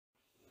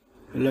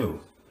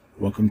Hello,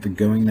 welcome to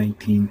Going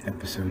 19,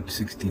 episode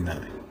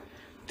 69.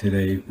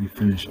 Today we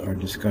finish our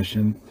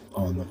discussion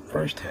on the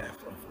first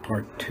half of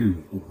part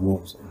 2 of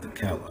Wolves of the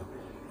Calla,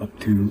 up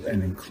to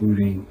and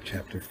including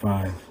chapter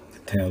 5, The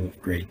Tale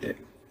of Grey Day.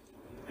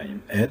 I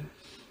am Ed,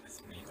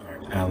 with me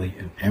are Allie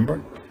and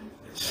Amber.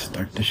 Let's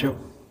start the show.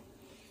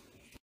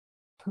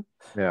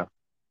 Yeah.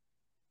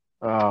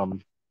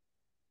 Um,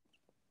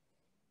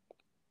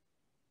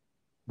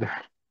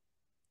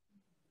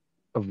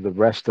 of the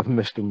rest of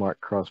Mr. Mark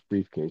Cross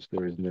briefcase,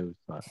 there is no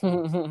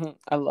sign.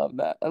 I love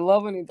that. I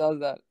love when he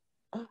does that.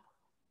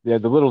 Yeah,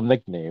 the little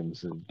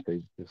nicknames, and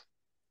they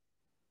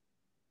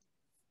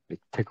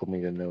tickle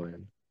me to no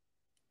end.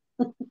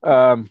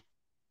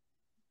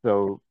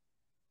 So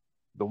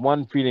the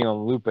one feeding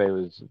on Lupe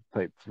was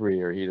type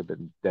 3, or he'd have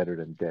been deader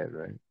than dead,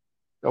 right?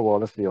 Oh well,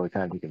 that's the only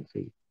time he can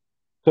see.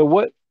 So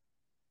what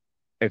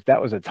if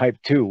that was a type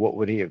 2? What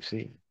would he have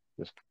seen?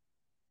 Just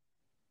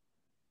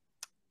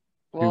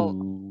Well,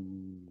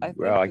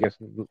 I guess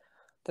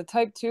the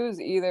type 2s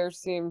either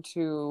seem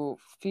to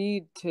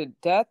feed to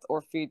death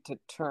or feed to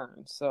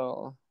turn.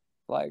 So,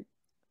 like,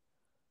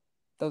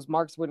 those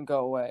marks wouldn't go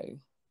away.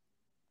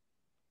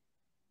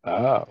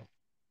 Oh,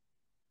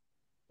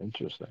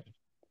 interesting.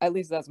 At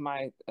least that's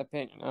my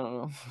opinion. I don't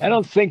know. I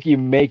don't think you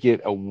make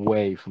it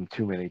away from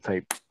too many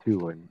type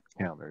 2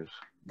 encounters.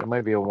 There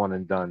might be a one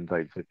and done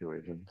type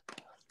situation.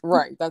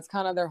 Right. That's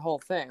kind of their whole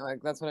thing.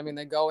 Like, that's what I mean.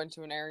 They go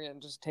into an area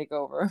and just take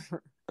over.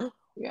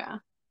 Yeah.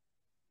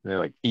 They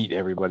like eat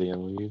everybody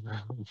and leave.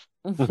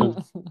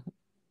 When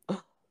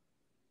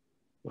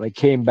I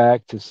came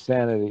back to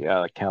Sanity,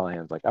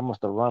 Callahan's like, I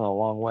must have run a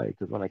long way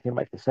because when I came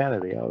back to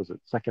Sanity, I was at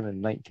 2nd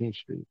and 19th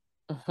Street.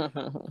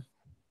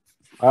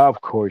 Of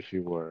course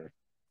you were.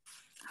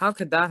 How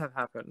could that have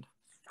happened?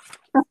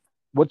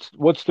 What's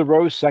the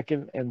row?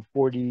 2nd and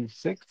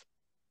 46th?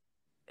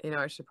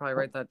 I should probably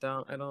write that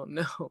down. I don't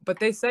know, but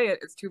they say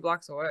it's 2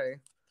 blocks away.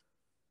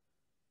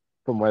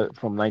 From where?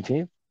 From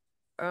 19th?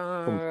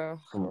 That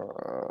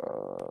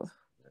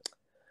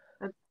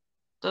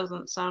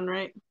doesn't sound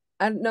right.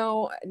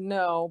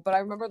 No, but I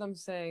remember them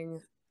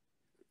saying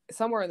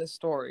somewhere in the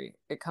story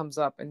it comes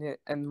up,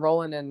 and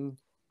Roland and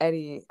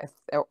Eddie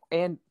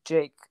and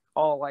Jake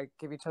all like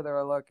give each other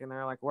a look, and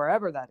they're like,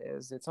 wherever that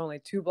is, it's only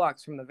 2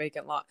 blocks from the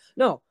vacant lot.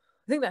 No,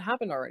 I think that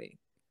happened already.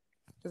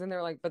 Because then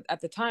they're like, but at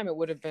the time it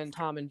would have been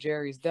Tom and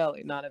Jerry's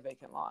deli, not a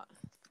vacant lot.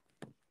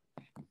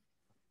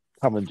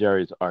 Tom and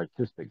Jerry's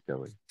artistic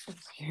deli.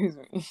 Excuse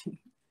me.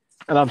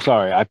 And I'm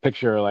sorry, I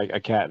picture like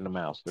a cat and a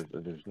mouse.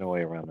 There's no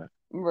way around that.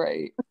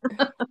 Right.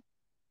 I'm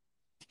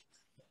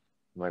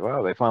like,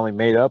 wow, they finally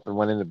made up and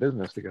went into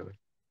business together.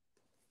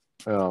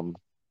 Well,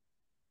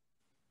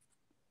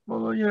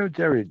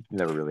 Jerry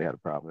never really had a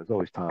problem. It's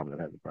always Tom that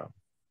had the problem.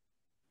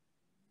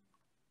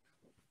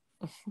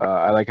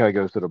 I like how he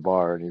goes to the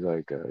bar and he's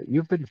like,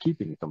 "You've been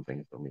keeping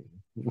something from me."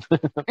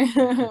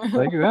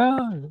 Like,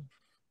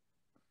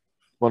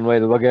 one way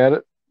to look at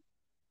it.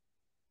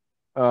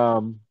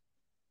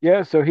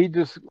 Yeah. So he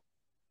just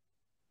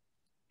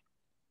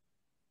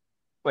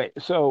wait.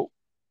 So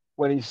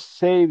when he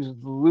saves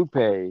Lupe,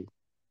 is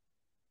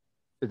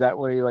that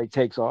when he like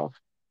takes off?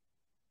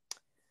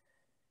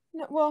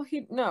 No, well,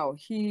 he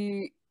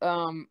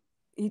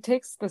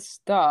takes the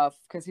stuff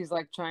because he's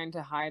like trying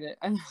to hide it.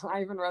 And I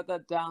even wrote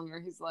that down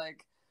where he's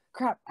like,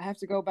 crap, I have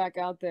to go back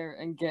out there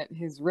and get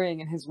his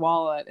ring and his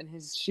wallet and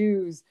his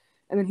shoes.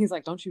 And then he's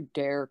like, don't you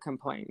dare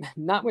complain.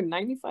 Not when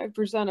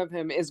 95% of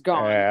him is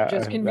gone.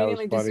 Just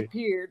conveniently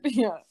disappeared.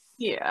 Yeah.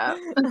 Yeah.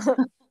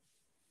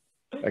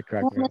 That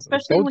cracked me up.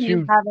 Especially when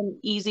you have an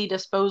easy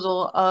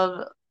disposal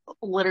of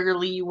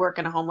literally you work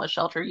in a homeless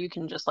shelter, you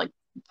can just like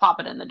pop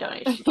it in the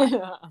donation box.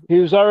 Yeah. He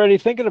was already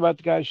thinking about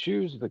the guy's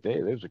shoes. He's like,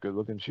 hey, those are good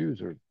looking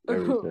shoes. Or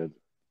whatever he said.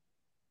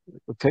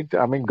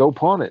 Well, go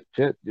pawn it.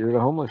 Shit, you're at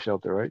a homeless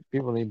shelter, right?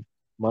 People need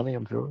money,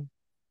 I'm sure.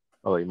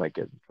 Although you might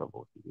get in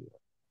trouble if you do that.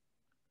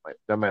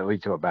 That might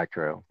lead to a back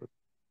trail. But,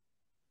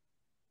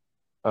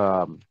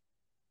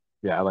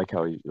 yeah, I like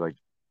how he like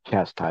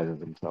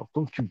chastises himself.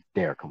 Don't you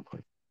dare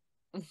complain.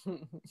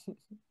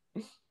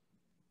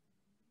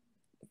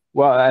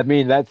 Well, I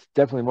mean, that's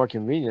definitely more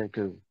convenient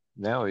because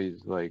now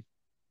he's like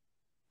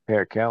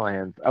Per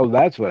Callahan. Oh,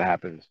 that's what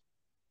happens.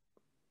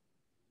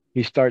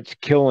 He starts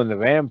killing the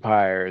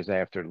vampires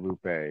after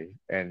Lupe,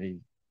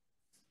 and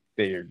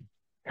they're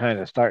kind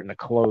of starting to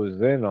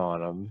close in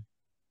on him.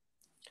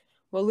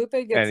 Well, Lupe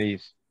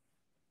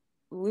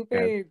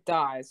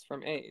dies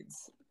from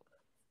AIDS.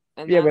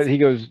 And yeah, but he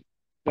goes,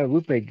 no,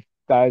 Lupe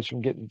dies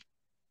from getting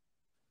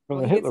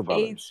the Hitler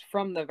brothers. AIDS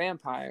from the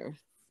vampire.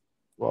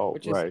 Well,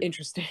 which is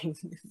interesting.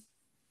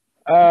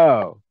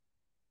 Oh,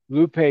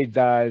 Lupe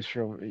dies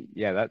from,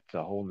 that's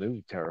a whole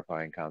new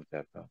terrifying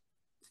concept, huh?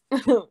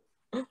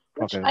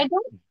 Which I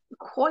don't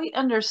quite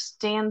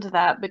understand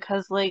that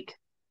because, like,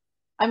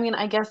 I mean,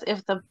 I guess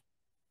if the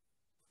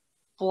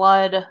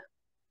blood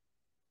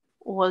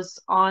was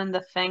on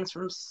the fangs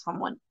from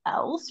someone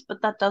else,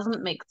 but that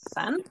doesn't make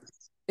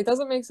sense. It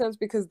doesn't make sense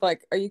because,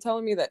 like, are you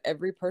telling me that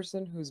every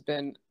person who's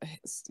been,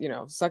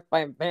 sucked by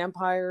a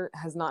vampire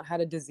has not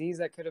had a disease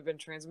that could have been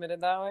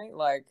transmitted that way?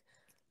 Like,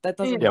 that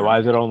doesn't Yeah, why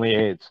is happen. it only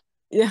AIDS?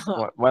 Yeah,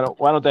 Why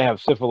don't they have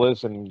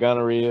syphilis and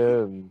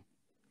gonorrhea and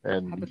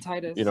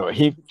hepatitis.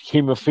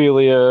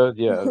 hemophilia?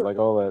 Yeah, like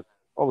all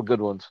the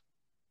good ones.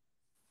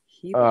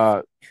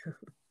 Hemophil- Uh,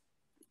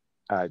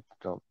 I I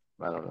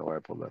don't know where I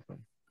pulled that from.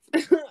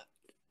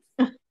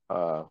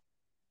 Uh,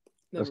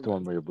 that's Never the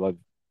one mind.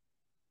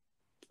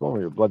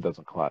 where your blood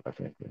doesn't clot, I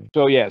think.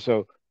 So yeah,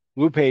 so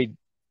Lupe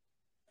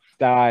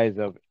dies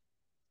of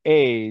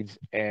AIDS,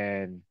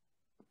 and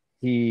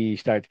he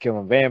starts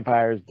killing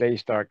vampires. They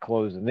start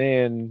closing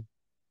in.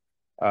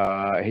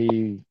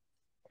 He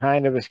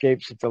kind of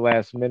escapes at the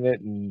last minute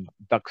and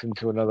ducks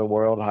into another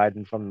world,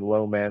 hiding from the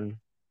low men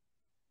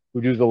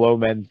who do the low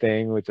men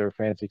thing with their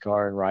fancy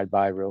car and ride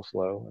by real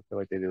slow. I feel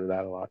like they do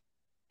that a lot.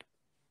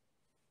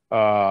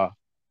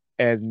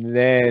 And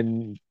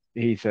then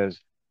he says,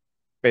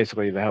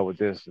 basically, the hell with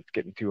this. It's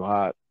getting too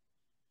hot.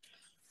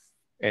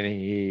 And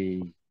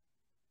he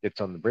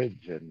gets on the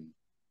bridge and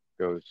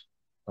goes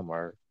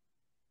somewhere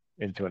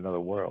into another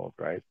world,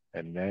 right?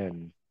 And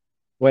then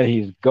when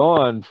he's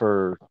gone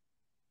for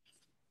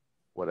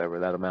whatever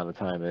that amount of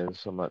time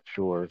is, I'm not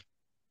sure.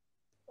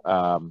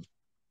 Um,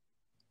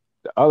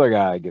 the other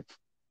guy gets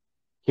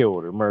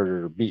killed or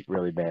murdered or beat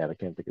really bad. I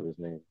can't think of his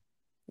name.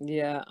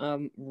 Yeah,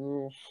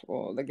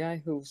 the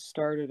guy who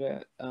started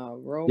it,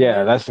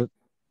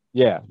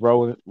 Yeah,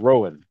 Roman.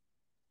 Rowan.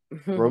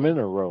 Roman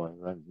or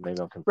Rowan?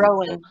 Maybe I'm confusing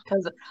Rowan, folks.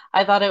 because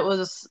I thought it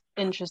was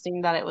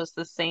interesting that it was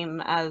the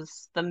same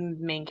as the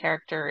main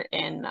character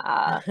in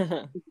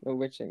The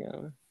witching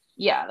hour.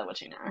 the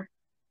Witching Hour.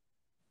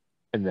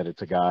 And that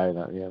it's a guy.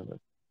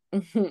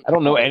 I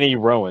don't know any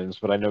Rowans,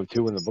 but I know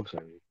two in the books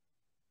I read.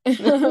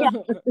 Yeah.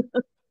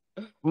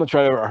 I'm gonna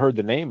try to heard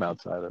the name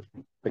outside of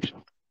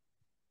fiction.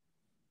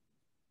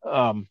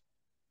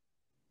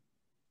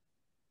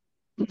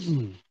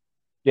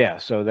 Yeah.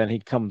 So then he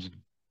comes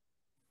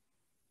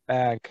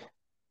back,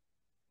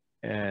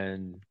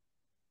 and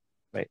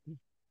wait,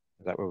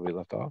 is that where we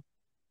left off?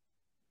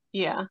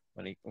 Yeah.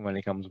 When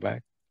he comes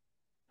back?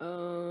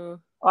 uh,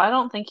 Well, I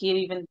don't think he'd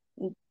even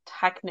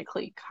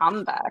technically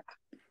come back.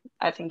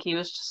 I think he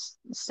was just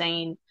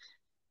saying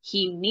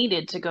he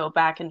needed to go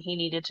back, and he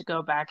needed to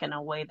go back in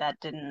a way that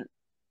didn't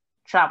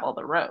travel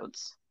the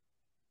roads.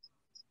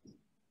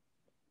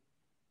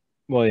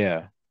 Well,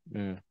 yeah.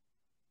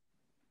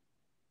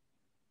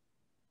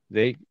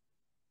 They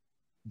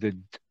the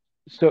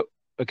so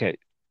okay.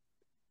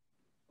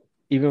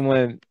 Even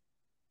when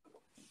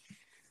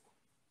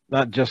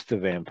not just the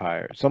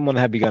vampire, someone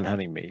had begun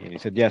hunting me, and he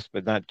said yes,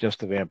 but not just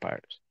the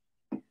vampires.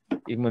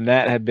 Even when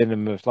that had been a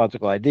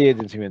mythological idea, it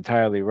didn't seem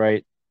entirely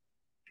right.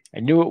 I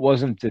knew it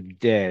wasn't the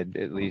dead,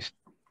 at least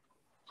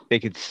they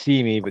could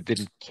see me, but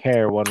didn't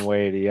care one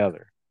way or the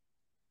other.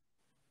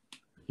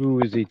 Who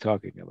is he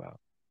talking about?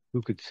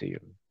 Who could see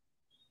him?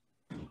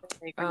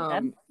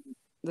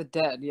 the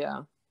dead,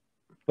 yeah.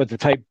 But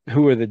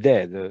who are the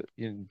dead?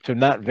 So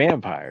not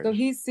vampires. So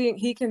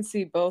he can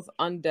see both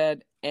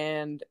undead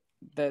and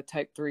the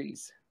type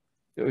 3s.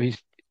 So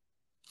he's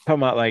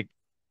talking about like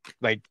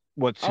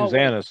what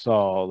Susanna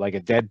saw, like a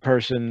dead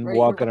person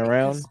walking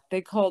around.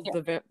 They called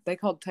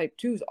type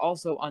 2s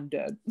also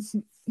undead.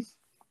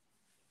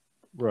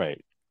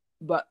 Right.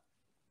 But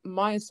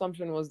my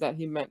assumption was that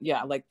he meant,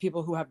 like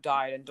people who have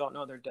died and don't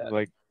know they're dead.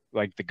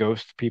 Like the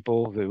ghost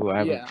people who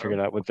haven't figured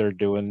out what they're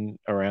doing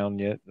around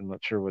yet. I'm not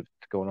sure what's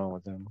going on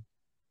with them.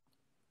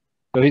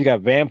 So he's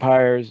got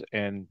vampires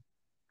and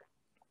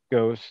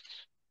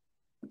ghosts.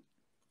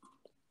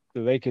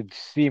 So they could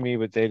see me,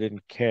 but they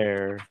didn't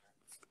care,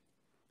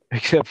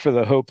 except for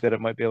the hope that it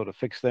might be able to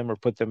fix them or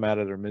put them out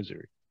of their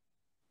misery.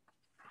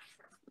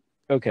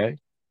 Okay.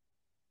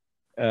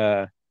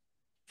 Did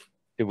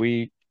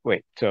we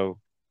wait? So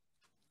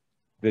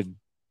the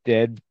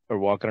dead are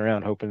walking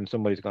around hoping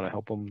somebody's going to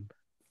help them.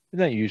 Isn't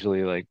that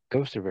usually like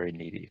ghosts are very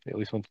needy? They at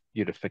least want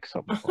you to fix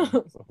something for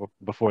them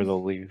before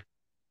they'll leave.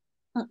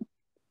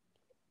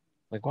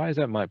 Like, why is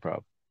that my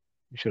problem?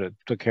 You should have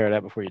took care of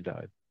that before you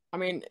died. I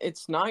mean,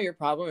 it's not your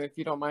problem if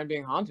you don't mind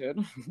being haunted.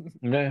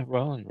 Yeah,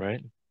 well,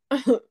 right.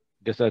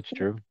 Guess that's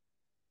true.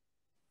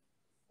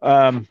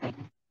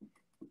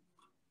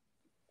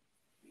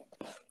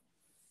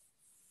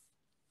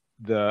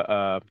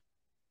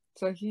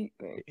 So he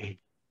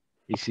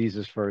sees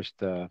his first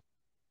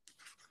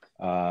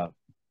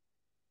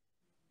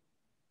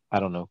I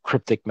don't know,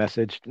 cryptic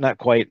message. Not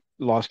quite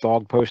lost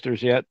dog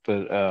posters yet,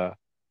 but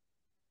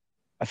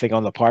I think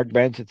on the park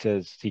bench it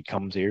says he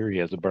comes here, he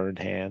has a burned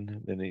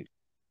hand, and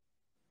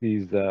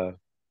he's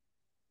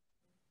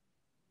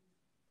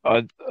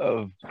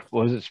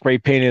was it spray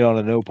painted on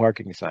a no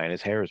parking sign?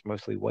 His hair is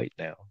mostly white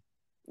now.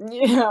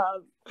 Yeah.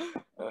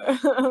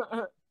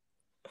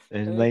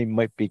 And his name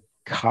might be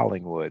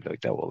Collingwood.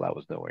 Like that. Well, that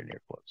was nowhere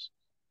near close.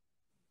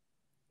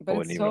 But I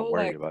wasn't even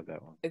worried about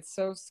that one. It's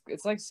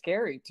like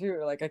scary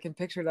too. Like I can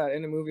picture that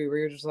in a movie where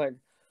you're just like,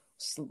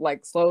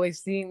 like slowly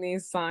seeing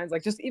these signs,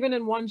 like just even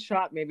in one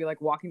shot, maybe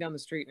like walking down the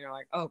street and you're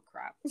like, oh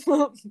crap.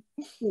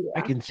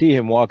 I can see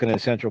him walking in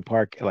Central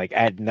Park like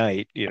at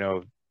night,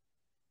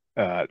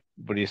 what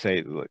do you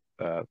say?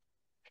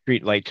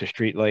 Street light to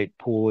street light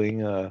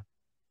pooling,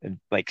 and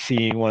like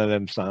seeing one of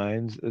them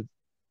signs.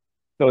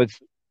 So it's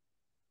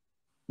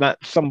not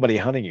somebody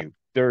hunting you.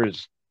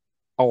 There's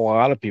a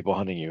lot of people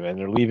hunting you, and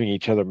they're leaving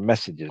each other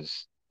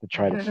messages to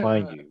try to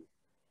find you.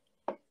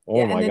 Oh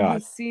Yeah, and my then he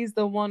God. sees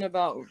the one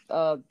about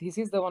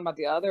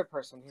the other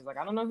person. He's like,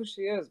 I don't know who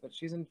she is, but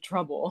she's in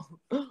trouble.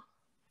 Who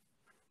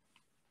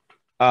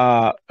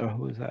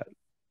is that?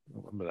 I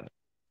don't remember that.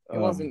 It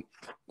wasn't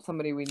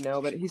somebody we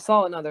know, but he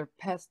saw another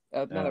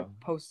No.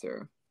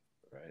 poster.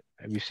 Right.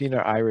 Have you seen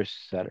our Irish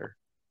setter?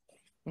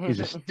 He's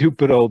a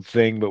stupid old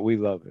thing, but we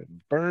love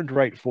him. Burned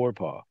right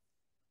forepaw.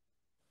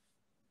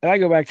 And I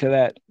go back to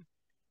that.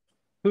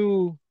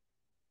 So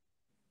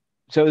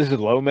this is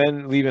low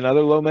men leaving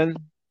other low men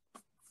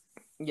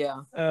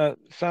Yeah.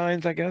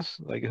 signs, I guess.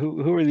 Like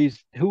who are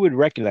these? Who would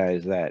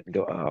recognize that and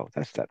go, oh,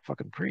 that's that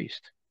fucking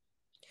priest?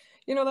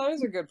 That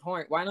is a good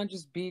point. Why not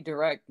just be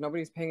direct?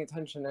 Nobody's paying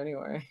attention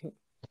anyway.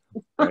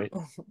 Right.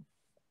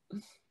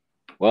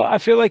 Well, I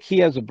feel like he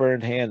has a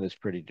burned hand that's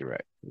pretty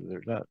direct.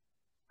 They're not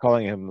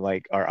calling him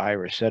like our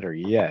Irish setter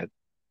yet.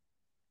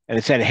 And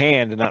it said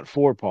hand and not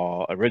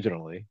forepaw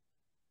originally.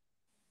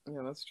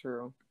 Yeah, that's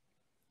true.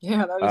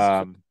 Yeah, that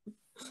is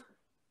true.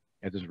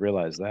 I just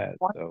realized that.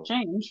 What So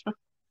change?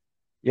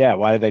 yeah,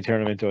 why did they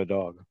turn him into a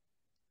dog?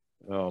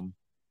 The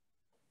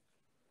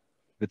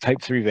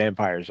type 3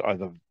 vampires are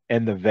the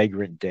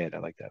vagrant dead. I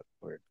like that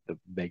word. The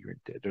vagrant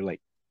dead. They're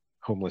like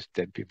homeless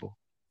dead people.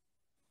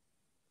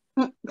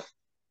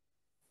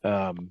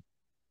 Well,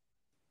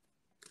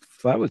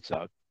 that would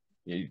suck.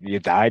 You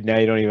died, now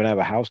you don't even have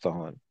a house to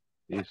haunt.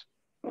 Jeez.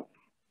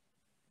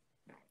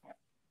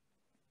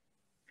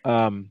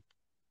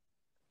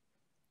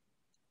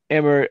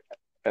 Amber,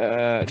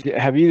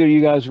 have either of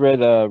you guys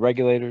read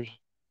Regulators?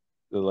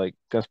 The like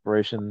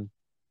desperation.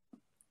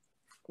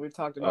 We've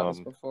talked about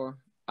this before.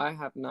 I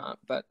have not,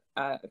 but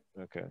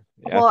okay.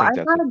 Yeah, Well, I I've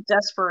think read a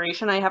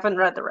Desperation. I haven't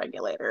read the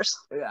Regulators.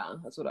 Yeah,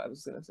 that's what I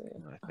was gonna say.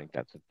 I think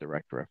that's a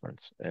direct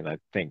reference, and I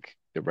think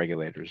the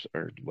Regulators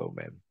are low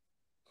men,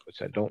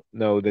 which I don't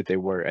know that they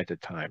were at the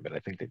time, but I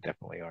think they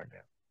definitely are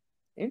now.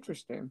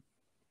 Interesting.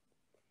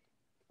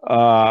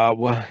 Well,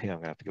 yeah, I'm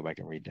gonna have to go back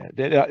and read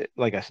that.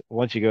 Like I said,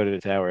 once you go to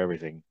the tower,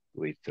 everything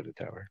leads to the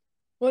tower.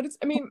 Well,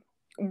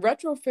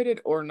 retrofitted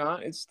or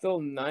not, it's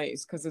still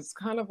nice because it's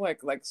kind of like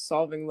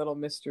solving little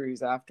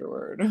mysteries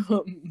afterward.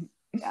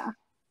 Yeah.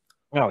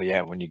 Oh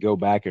yeah, when you go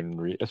back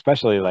and read,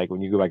 especially like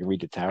when you go back and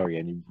read the tower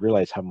again, you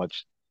realize how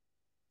much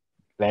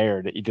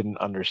there that you didn't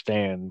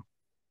understand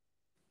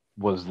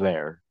was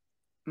there.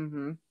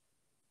 Mm-hmm.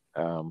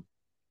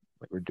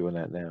 Like we're doing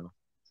that now.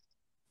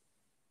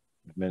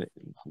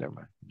 Never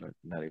mind.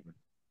 Not even.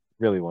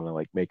 Really want to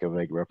like make a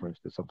vague reference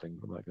to something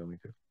I'm not going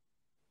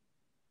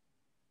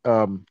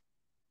to.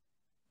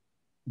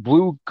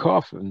 Blue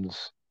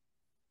coffins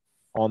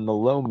on the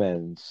low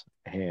men's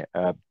hand.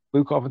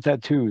 Blue coffin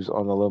tattoos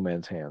on the low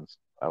man's hands.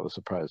 I was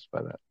surprised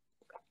by that.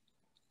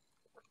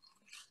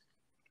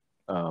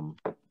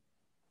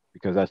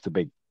 Because that's the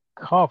big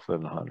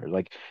coffin hunter.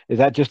 Like, is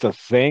that just a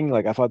thing?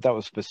 Like, I thought that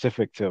was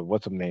specific to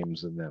what's some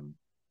names in them.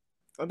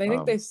 I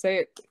think they say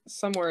it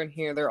somewhere in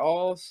here. They're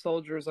all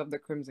soldiers of the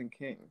Crimson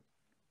King.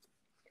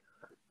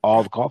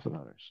 All the coffin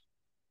hunters.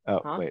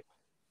 Oh, huh? Wait.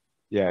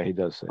 Yeah, he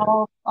does say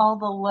all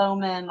the low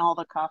men, all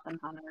the coffin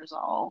hunters,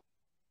 all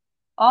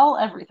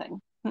everything.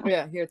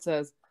 Yeah, here it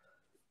says,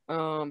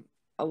 a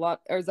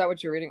lot, or is that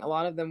what you're reading? A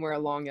lot of them wear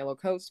long yellow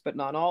coats, but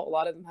not all. A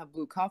lot of them have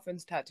blue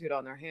coffins tattooed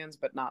on their hands,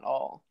 but not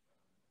all.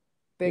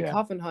 Big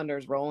coffin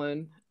hunters,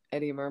 Roland,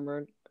 Eddie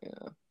murmured.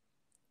 Yeah.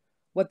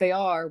 What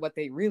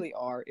they really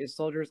are, is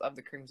soldiers of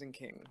the Crimson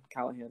King,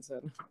 Callahan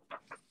said.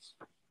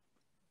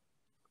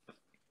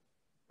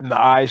 And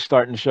the eyes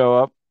starting to show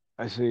up.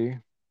 I see.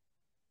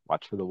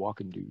 Watch for the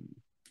walking dude.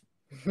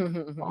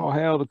 All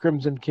hail the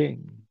Crimson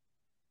King.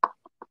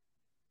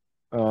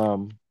 I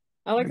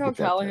like how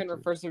Callahan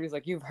refers to him. He's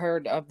like, "You've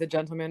heard of the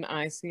gentleman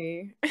I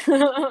see."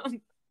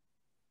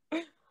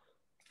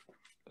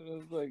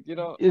 Like,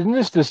 isn't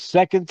this the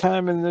second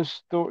time in this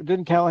story?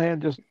 Didn't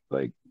Callahan just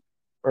like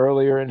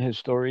earlier in his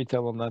story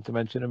tell him not to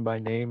mention him by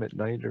name at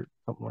night or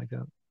something like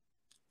that?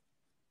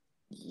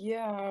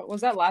 Yeah,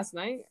 was that last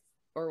night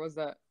or was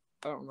that?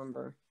 I don't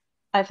remember.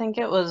 I think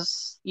it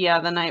was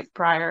the night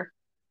prior.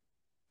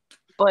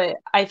 But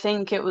I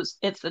think it's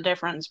the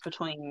difference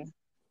between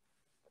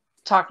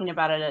talking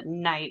about it at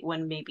night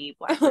when maybe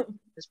Black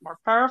is more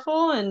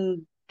powerful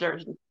and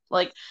there's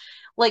like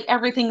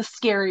everything's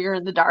scarier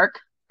in the dark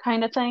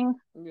kind of thing.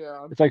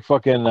 Yeah. It's like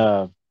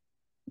fucking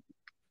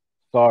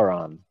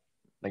Sauron.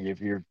 Like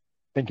if you're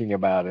thinking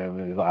about him,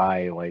 his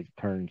eye like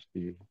turns to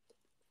you.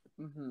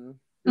 Mm-hmm.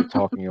 You're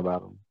talking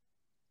about him.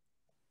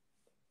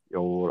 The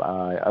old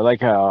eye. I like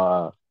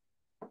how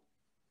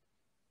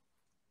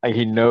like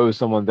he knows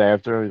someone's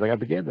after him. He's like, I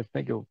began to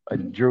think I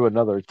drew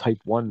another type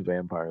 1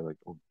 vampire. Like,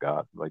 oh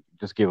God, like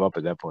just give up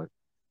at that point.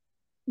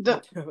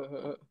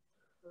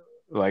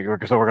 Like,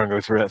 so we're gonna go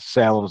through that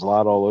Salem's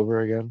Lot all over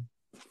again.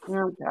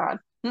 Oh God.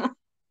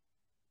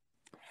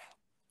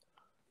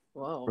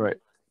 Whoa. Right.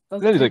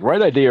 That's Then he's like,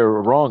 different. right idea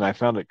or wrong, I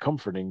found it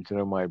comforting to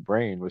know my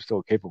brain was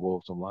still capable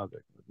of some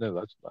logic. No,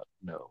 that's not.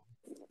 No.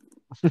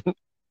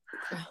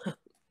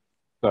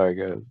 Sorry,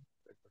 guys.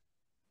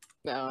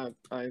 No,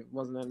 I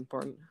wasn't that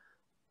important.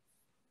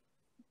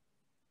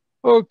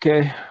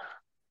 Okay.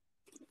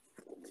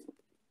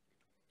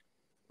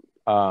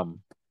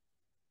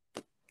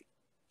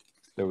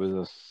 There was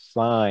a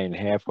sign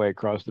halfway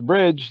across the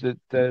bridge that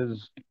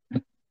says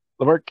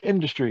Lamarck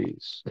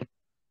Industries.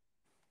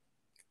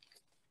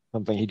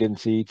 Something he didn't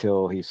see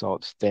till he saw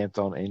it stamped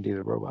on Andy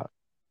the robot,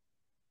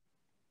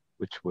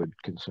 which would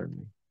concern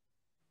me.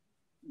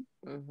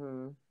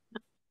 Mm-hmm.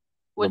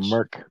 Which,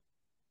 Lamarck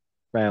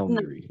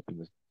Foundry.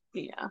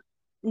 yeah,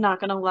 not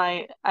gonna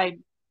lie, I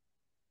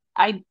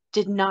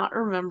did not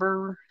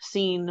remember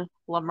seeing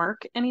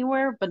Lamarck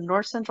anywhere, but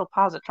North Central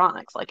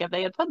Positronics. Like, if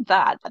they had put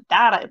that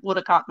I would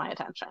have caught my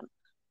attention.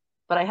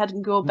 But I had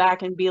to go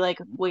back and be like,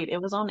 wait,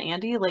 it was on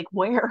Andy? Like,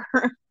 where?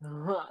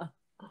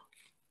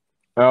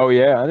 Oh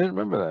yeah, I didn't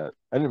remember that.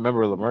 I didn't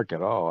remember Lamarck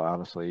at all,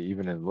 honestly,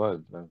 even in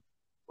Lud.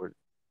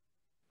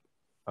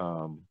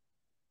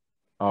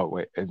 Oh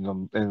wait,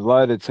 in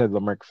Lud it said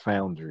Lamarck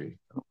Foundry.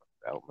 I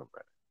don't remember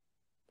it.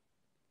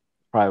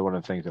 Probably one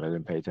of the things that I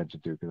didn't pay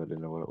attention to because I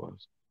didn't know what it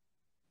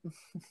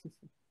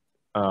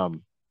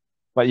was.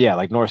 But yeah,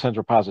 like North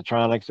Central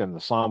Positronics and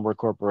the Somber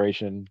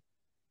Corporation,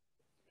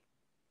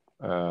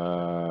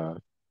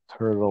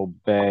 Turtle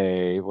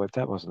Bay. What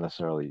that wasn't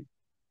necessarily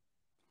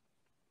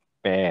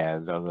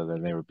bad, other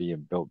than they were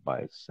being built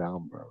by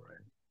Soundbro,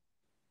 right?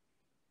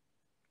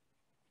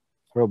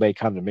 Turtle Bay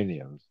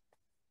condominiums.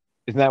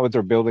 Isn't that what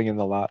they're building in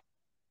the lot?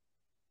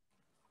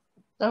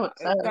 So it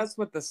says. That's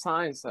what the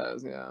sign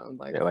says, yeah.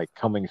 Like, Yeah, like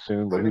coming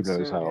soon, but who coming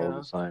knows soon, how old yeah.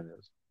 the sign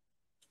is.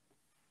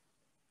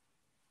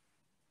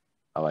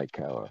 I like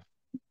Calla.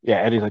 Yeah,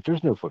 Eddie's like,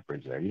 there's no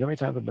footbridge there. You know how many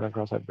times I've been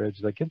across that bridge?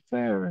 He's like, it's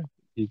there.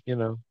 You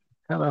know,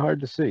 kind of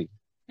hard to see.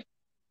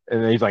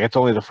 And he's like, it's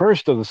only the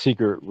first of the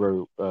secret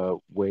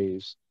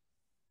ways.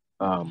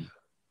 And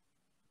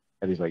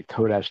he's like,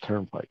 Toadash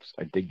turnpikes.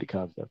 I dig the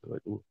concept. I'm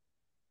like, ooh.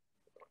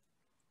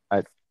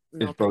 No,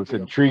 It's thank both you.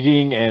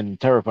 intriguing and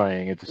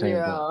terrifying at the same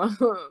time.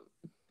 Yeah.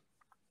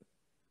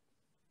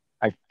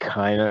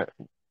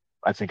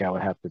 I think I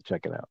would have to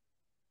check it out.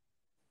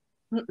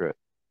 Good.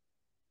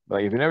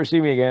 Like, if you never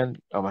see me again,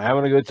 I'm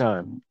having a good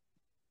time.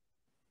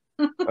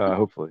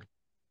 Hopefully.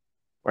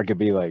 Or I could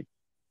be like,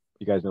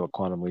 you guys know what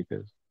Quantum Leap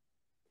is?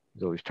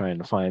 He's always trying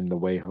to find the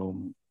way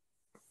home.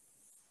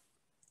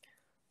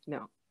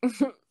 No.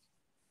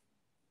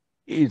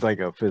 He's like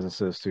a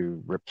physicist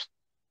who rips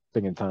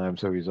thing in time,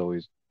 so he's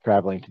always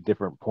traveling to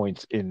different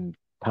points in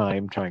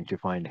time, trying to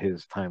find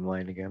his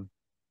timeline again.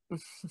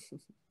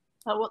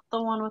 That what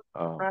the one with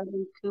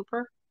Bradley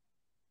Cooper?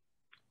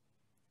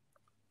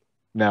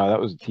 No,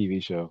 that was a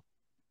TV show.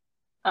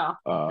 Oh.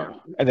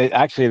 And they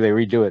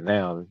redo it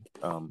now.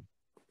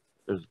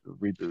 There's a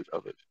reboot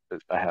of it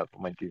that I have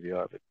on my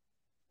DVR, but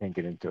can't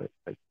get into it.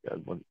 I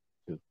want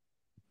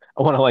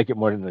to like it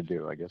more than I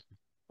do, I guess.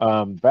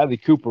 Bradley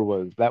Cooper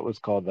was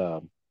called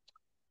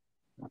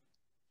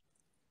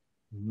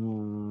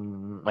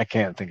I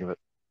can't think of it.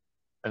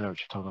 I know what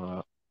you're talking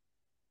about.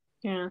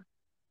 Yeah.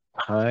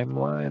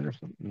 Timeline or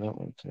something. That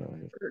one's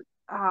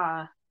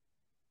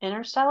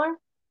Interstellar?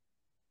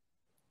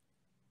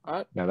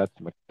 What? No,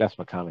 that's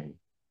McConaughey.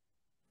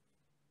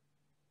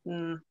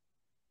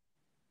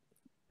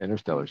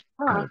 Interstellar's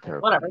kind of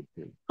terrifying. Whatever.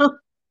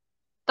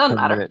 Doesn't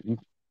matter.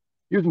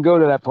 You can go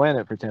to that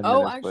planet for 10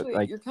 Oh, minutes, actually, but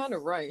like, you're kind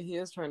of right. He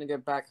is trying to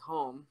get back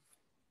home.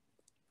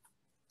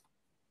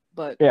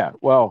 But yeah,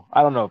 well,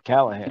 I don't know if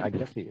Callahan. I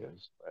guess he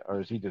is,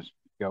 or is he just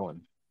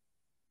going?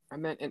 I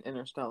meant in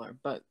Interstellar,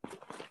 but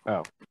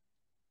oh,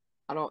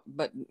 I don't.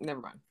 But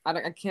never mind.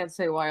 I can't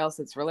say why else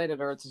it's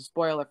related, or it's a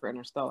spoiler for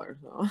Interstellar.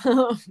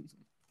 So.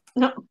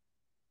 No.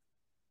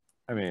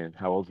 I mean,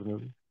 how old's the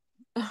movie?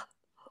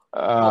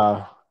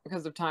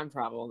 Because of time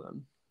travel,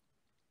 then.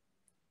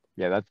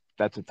 Yeah,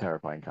 that's a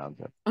terrifying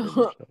concept.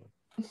 Like,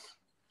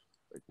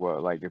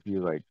 well, like if you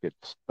like get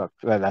stuck,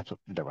 that's what.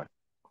 Never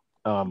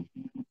mind.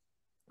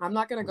 I'm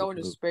not gonna go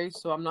into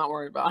space, so I'm not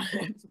worried about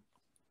it.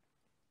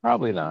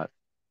 Probably not.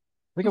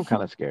 I think I'm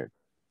kind of scared.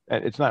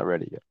 It's not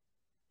ready yet.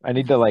 I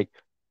need the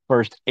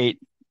first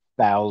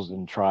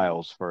 8,000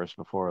 trials first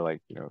before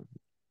like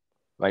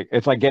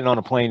it's like getting on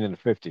a plane in the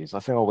 50s.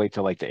 I think I'll wait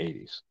till like the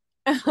 80s.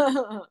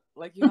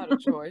 Like you had a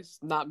choice,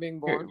 not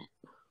being born.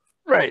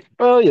 Right.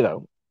 Well,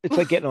 it's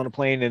like getting on a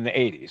plane in the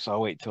 80s. So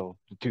I'll wait till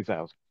the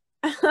 2000s.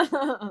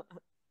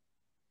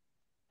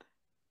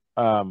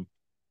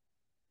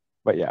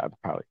 But yeah, I'm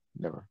probably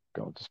never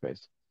going to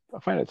space. I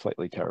find it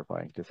slightly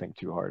terrifying to think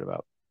too hard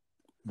about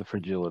the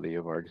fragility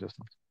of our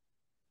existence.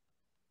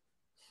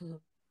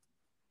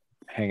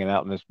 Hanging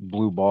out in this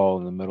blue ball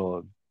in the middle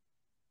of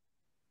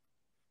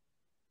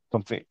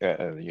something.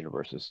 The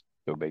universe is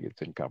so big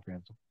it's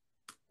incomprehensible.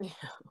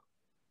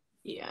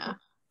 Yeah.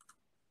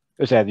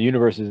 They said the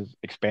universe is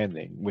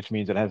expanding, which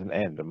means it has an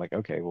end. I'm like,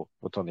 okay, well,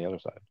 what's on the other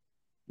side?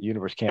 The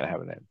universe can't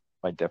have an end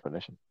by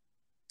definition,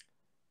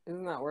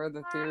 Isn't that where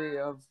the theory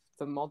of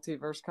the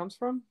multiverse comes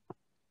from?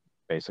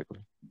 basically.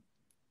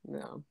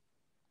 No.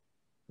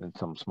 And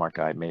some smart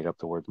guy made up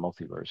the word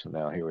multiverse, and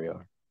now here we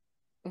are.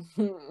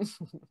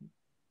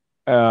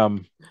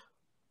 Um,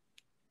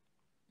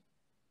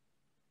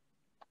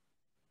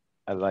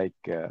 I like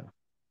the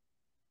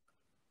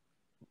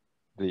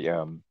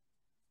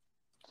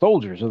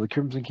soldiers of the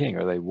Crimson King.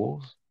 Are they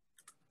wolves?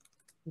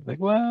 Like,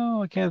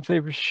 well, I can't say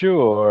for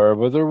sure,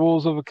 but they're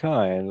wolves of a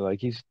kind.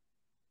 Like I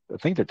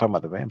think they're talking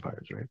about the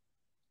vampires, right?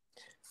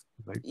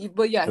 Like,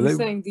 But yeah, are he's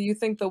they? saying, do you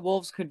think the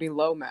wolves could be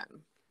low men?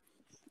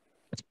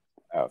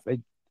 Oh,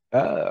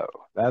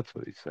 that's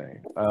what he's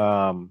saying.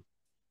 And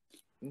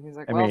he's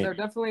like, I well, mean, they're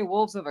definitely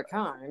wolves of a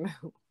kind.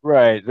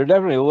 right? They're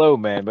definitely low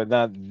men, but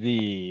not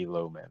the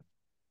low men.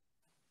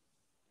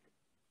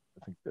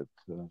 I think that's.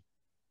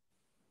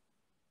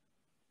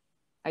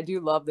 I do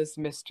love this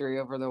mystery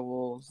over the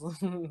wolves.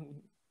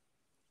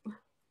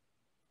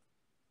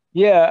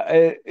 Yeah,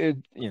 hey,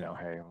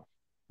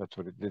 that's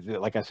what it is.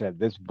 Like I said,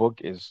 this book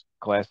is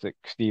classic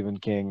Stephen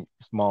King,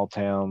 small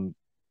town.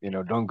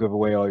 Don't give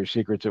away all your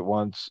secrets at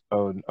once.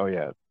 Oh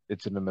yeah,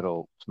 it's in the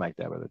middle, smack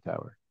dab of the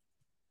tower.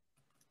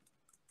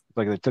 It's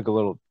like they took a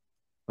little,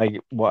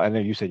 well, I know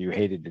you said you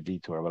hated the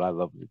detour, but I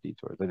love the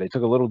detour. But they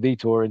took a little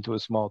detour into a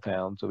small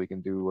town so we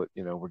can do what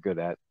we're good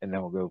at, and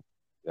then we'll go,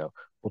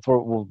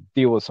 we'll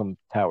deal with some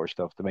tower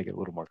stuff to make it a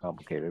little more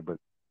complicated. But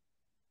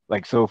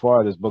like so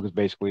far, this book is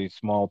basically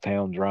small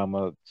town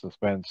drama,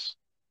 suspense.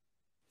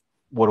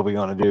 What are we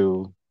gonna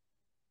do?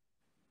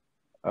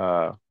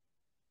 Uh,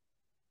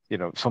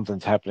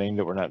 something's happening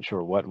that we're not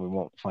sure what, and we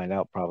won't find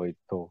out probably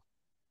till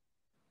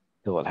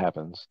it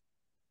happens.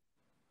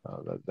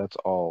 That's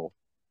all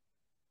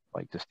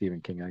like the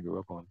Stephen King I grew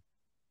up on.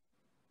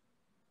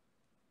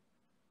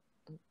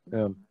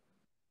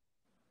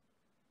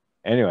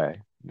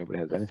 Anyway, nobody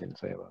has anything to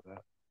say about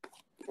that.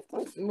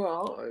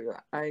 Well,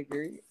 I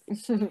agree.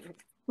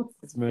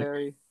 It's Meh.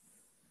 very.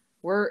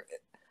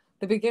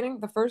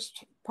 The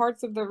first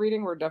parts of the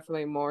reading were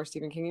definitely more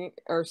Stephen King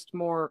or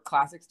more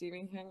classic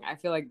Stephen King. I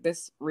feel like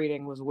this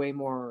reading was way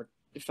more.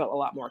 It felt a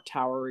lot more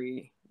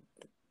towery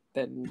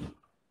than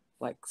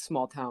like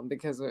small town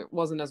because it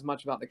wasn't as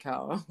much about the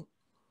cow.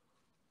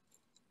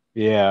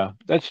 Yeah,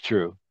 that's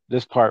true.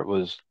 This part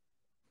was,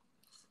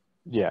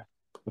 yeah,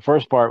 the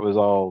first part was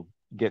all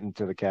getting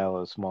to the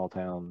Calla small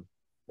town.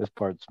 This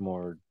part's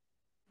more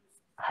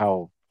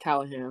how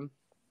Callahan.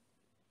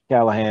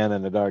 Callahan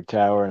and the Dark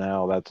Tower and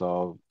how that's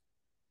all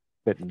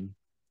fitting.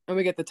 And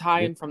we get the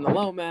tie-in from the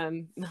low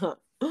men.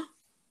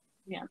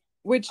 Yeah.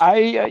 Which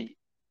I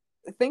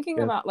thinking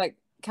yeah. about like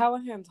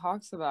Callahan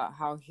talks about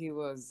how he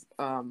was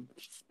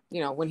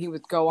when he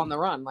would go on the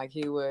run, like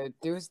he would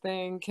do his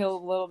thing, kill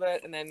a little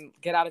bit, and then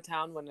get out of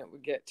town when it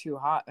would get too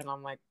hot. And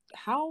I'm like,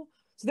 how?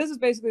 So this is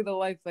basically the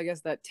life, I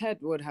guess, that Ted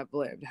would have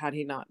lived had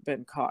he not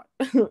been caught.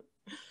 That's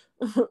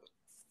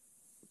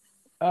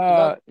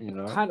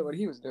kind of what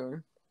he was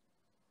doing.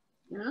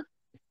 Yeah.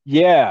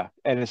 Yeah,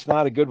 and it's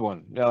not a good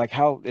one. Like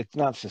how it's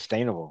not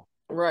sustainable.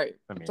 Right.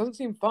 I mean, It doesn't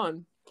seem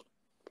fun.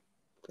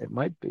 it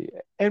might be.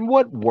 And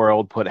what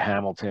world put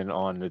Hamilton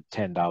on the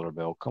 $10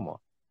 bill? Come on.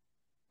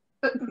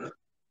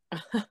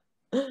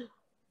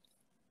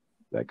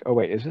 Like, oh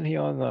wait, isn't he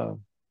on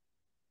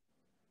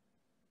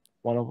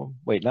one of them?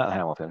 Wait, not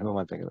Hamilton. Who am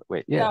I thinking of?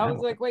 Wait, yeah, I was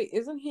Hamilton. like, wait,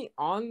 isn't he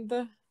on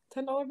the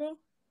 $10 bill?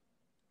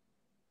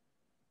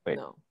 Wait.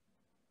 No.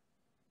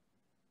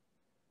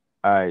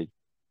 I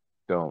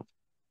don't.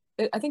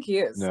 I think he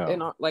is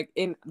No.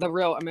 in the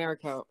real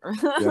America.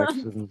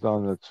 Jackson's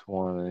on the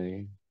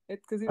 20.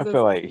 It's because I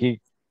feel like he.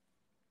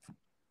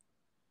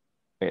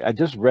 Wait, I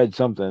just read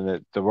something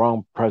that the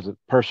wrong person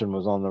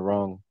was on the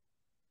wrong.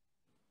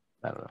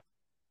 I don't know.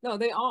 No,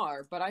 they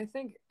are, but I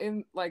think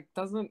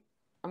doesn't.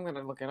 I'm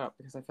gonna look it up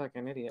because I feel like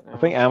an idiot now. I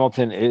think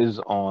Hamilton is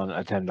on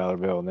a $10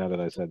 bill. Now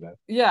that I said that.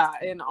 Yeah,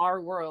 in our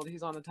world,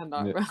 he's on the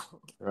 $10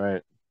 bill.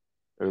 Right.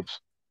 Oops.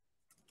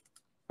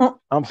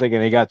 I'm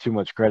thinking he got too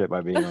much credit by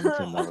being on the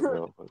 $10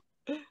 bill. But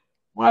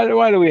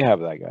why do we have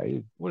that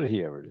guy? What did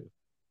he ever do?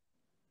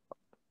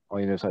 All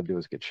he knows how to do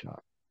is get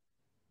shot.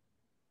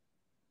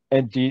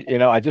 And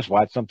I just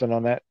watched something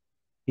on that.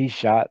 He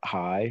shot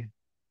high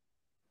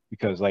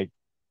because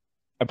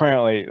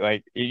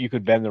apparently you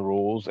could bend the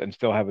rules and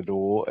still have a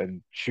duel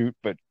and shoot,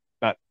 but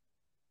not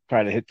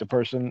try to hit the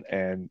person,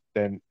 and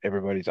then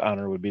everybody's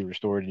honor would be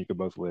restored and you could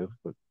both live.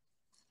 But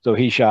so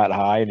he shot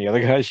high and the other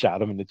guy shot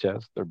him in the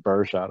chest, or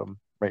Burr shot him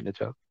right in the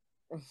chest.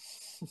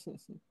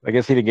 I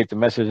guess he didn't get the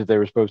message that they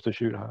were supposed to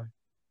shoot high.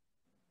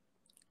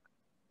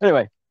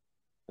 Anyway,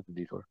 that's a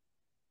detour.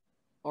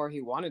 Or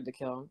he wanted to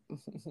kill him.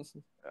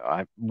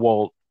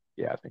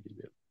 Yeah, I think he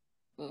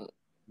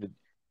did.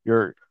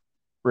 You're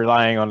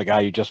relying on the guy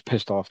you just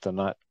pissed off to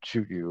not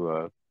shoot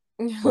you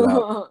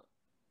without.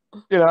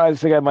 I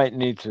think I might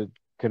need to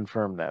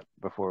confirm that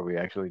before we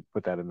actually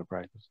put that into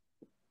practice.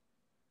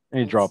 I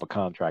need to draw up a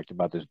contract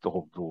about the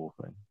whole duel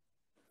thing.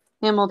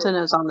 Hamilton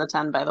is on the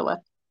 10, by the way.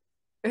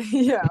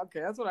 Yeah, okay,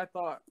 that's what I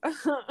thought.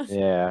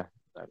 Yeah,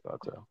 I thought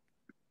so.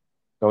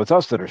 So it's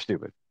us that are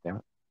stupid. Damn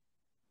it.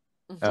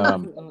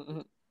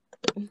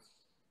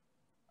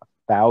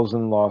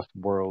 1,000 lost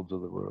worlds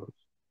of the roads.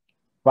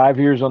 5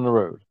 years on the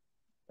road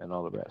and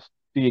all the rest.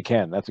 Do you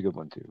can? That's a good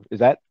one too. Is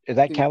that Do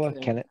you Calla?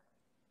 can?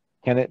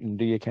 Can it and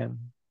do you can?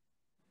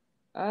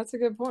 That's a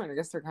good point. I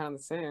guess they're kind of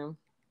the same.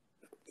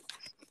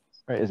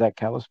 Right? Is that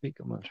Calla speak?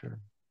 I'm not sure.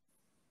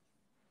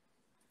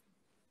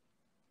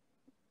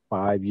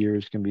 5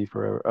 years can be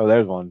forever. Oh,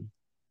 there's one.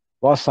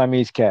 Lost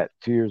Siamese cat,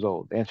 2 years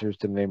old. Answers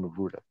to the name of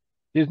Buddha.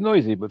 She's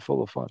noisy but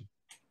full of fun.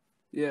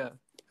 Yeah.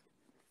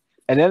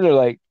 And then they're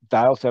like,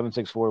 dial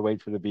 764,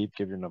 wait for the beep,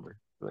 give your number.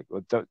 Like,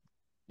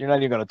 you're not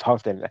even going to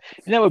talk to anyone.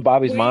 Isn't that what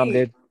Bobby's mom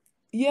did?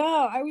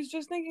 Yeah, I was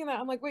just thinking that.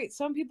 I'm like, wait,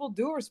 some people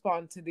do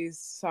respond to these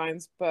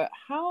signs, but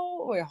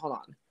how? Wait, hold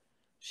on.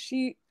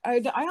 I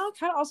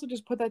kind of also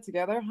just put that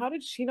together. How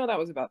did she know that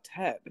was about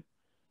Ted?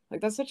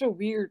 Like, that's such a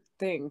weird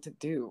thing to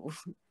do.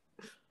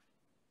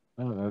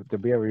 I don't know.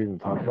 Did we ever even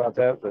talk about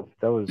that? But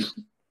that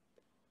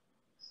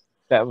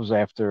was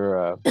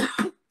after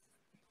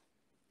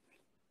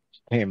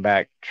she came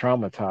back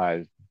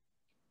traumatized.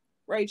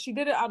 Right, she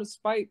did it out of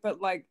spite,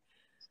 but like,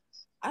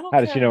 I don't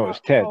How did she care know it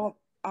was Ted?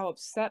 how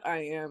upset I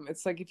am.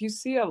 It's like if you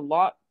see a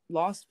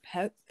lost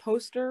pet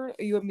poster,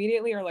 you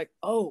immediately are like,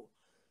 oh,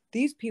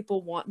 these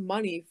people want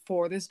money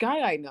for this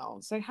guy I know.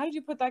 It's like, how did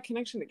you put that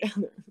connection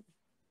together?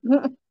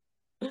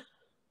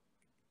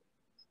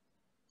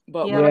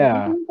 But Yeah, like,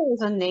 Yeah. even if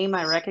there's a name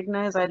I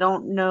recognize, I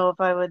don't know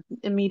if I would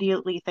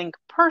immediately think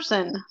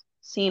person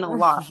seen a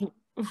lost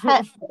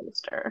pet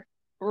poster.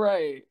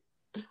 Right.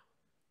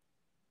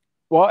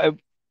 Well,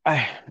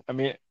 I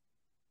mean,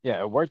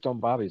 yeah, it worked on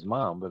Bobby's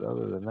mom, but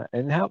other than that,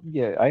 and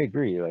yeah, I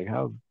agree. Like,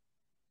 how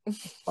the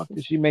fuck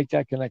did she make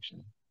that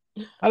connection?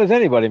 How does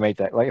anybody make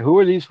that? Like, who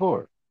are these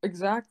for?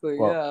 Exactly.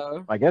 Well,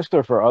 Yeah. I guess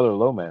they're for other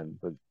low men,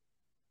 but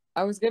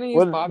I was gonna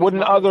use Bobby's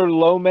wouldn't mom other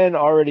low men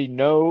already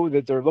know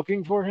that they're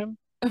looking for him?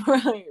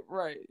 right,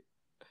 right.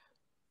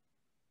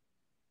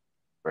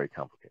 Very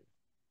complicated.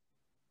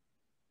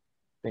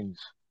 Things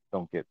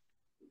don't get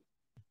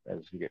as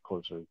you get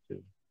closer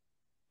to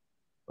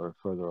or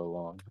further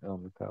along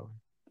on the tower.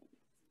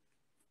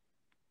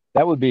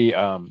 That would be,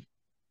 I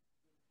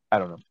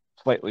don't know,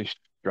 slightly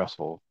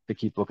stressful to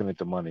keep looking at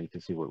the money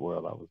to see what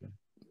world I was in.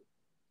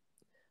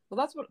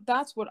 Well,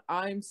 that's what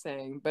I'm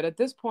saying. But at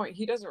this point,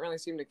 he doesn't really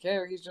seem to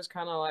care. He's just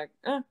kind of like,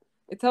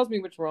 it tells me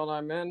which world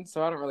I'm in,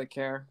 so I don't really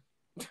care.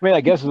 I mean,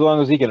 I guess as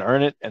long as he can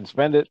earn it and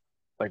spend it,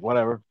 like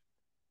whatever.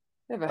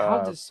 Yeah, but how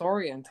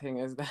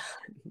disorienting is that?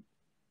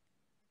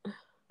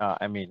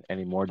 I mean,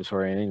 any more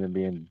disorienting than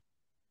being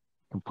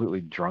completely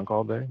drunk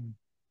all day?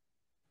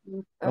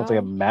 I don't think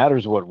it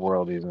matters what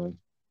world he's in.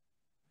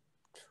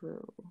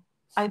 True.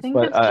 I think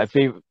But I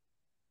think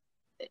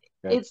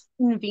it's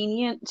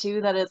convenient too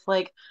that it's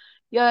like,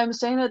 yeah, I'm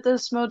staying at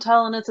this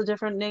motel and it's a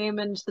different name,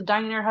 and the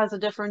diner has a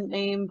different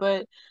name,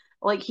 but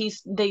like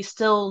they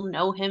still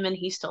know him and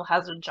he still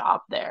has a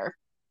job there.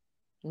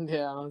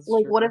 Yeah, that's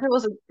Like, true. what if it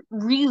was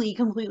really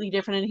completely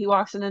different and he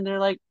walks in and they're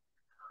like,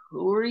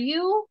 who are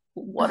you?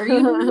 What are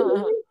you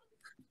doing?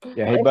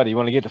 Yeah, hey buddy, you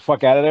want to get the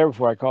fuck out of there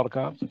before I call the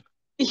cops?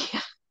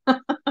 Yeah.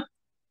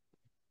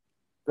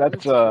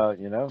 That's you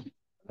know,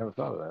 I never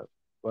thought of that.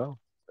 Well,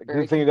 a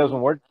Very good thing it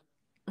doesn't work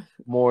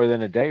more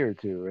than a day or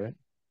two, right?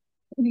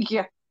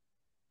 Yeah.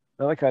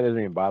 I like how he doesn't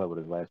even bother with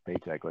his last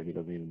paycheck, like he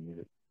doesn't even need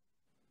it.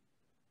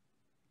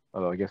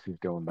 Although I guess he's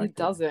going back. He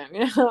doesn't.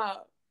 Yeah.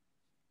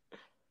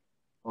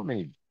 Well, I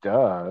mean,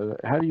 duh.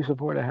 How do you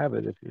support a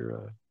habit if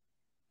you're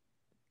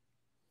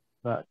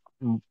not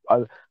like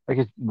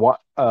it's what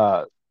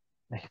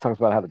he talks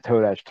about how the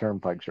Toad Ash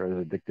turnpikes are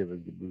as addictive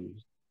as the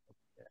booze.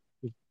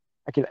 Yeah.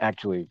 I can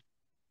actually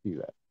see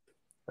that.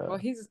 Well,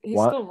 he's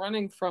still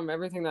running from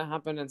everything that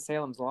happened in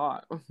Salem's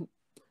Lot.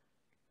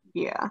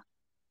 Yeah.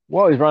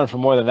 Well, he's running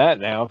from more than that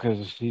now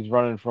because he's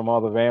running from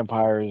all the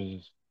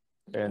vampires,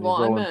 and he's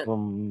rolling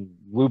from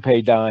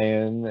Lupe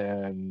dying,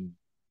 and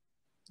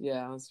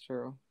yeah, that's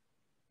true.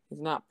 He's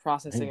not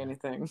processing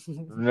anything.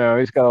 No,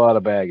 he's got a lot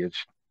of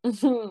baggage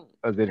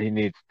that he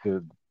needs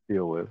to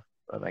deal with,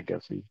 and I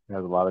guess he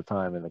has a lot of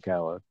time in the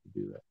Calla to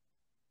do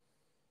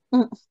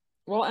that.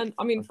 Well, and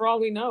I mean, for all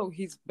we know,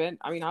 he's been.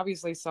 I mean,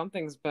 obviously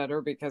something's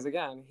better because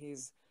again,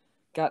 he's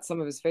got some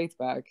of his faith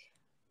back.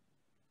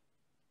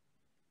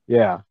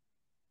 Yeah.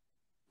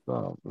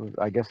 Well,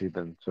 I guess he's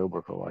been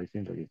sober for a while. He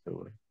seems like he's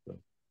sober. So,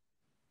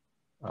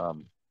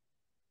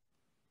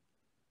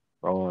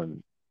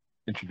 Roland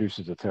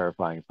introduces a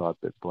terrifying thought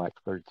that Black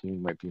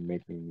 13 might be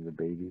making the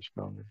baby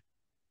stronger.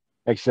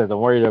 Like I said, I'm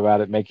worried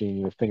about it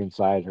making the thing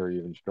inside her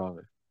even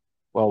stronger.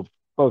 Well,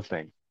 both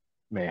things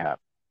may happen.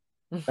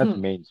 That's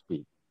main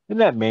speak. Isn't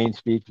that main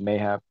speak,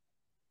 mayhap?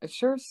 It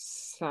sure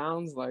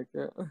sounds like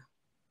it.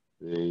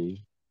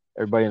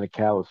 Everybody in the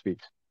Calla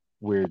speaks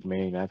weird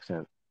Maine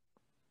accent.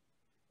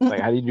 Like,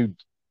 how do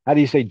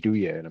you say do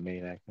ya in a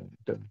Maine accent?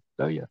 Do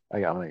ya?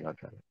 I'm not even gonna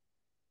try it.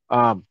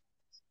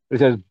 It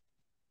says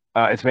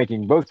it's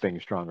making both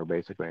things stronger,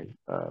 basically.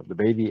 The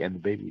baby and the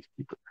baby's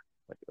keeper.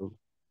 Like, oh,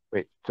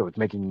 wait, So it's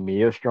making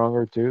Mia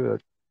stronger too.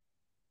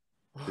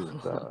 That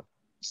is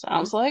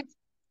Sounds like.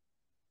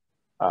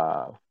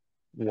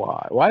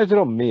 why? Why is it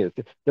on Mia?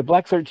 Did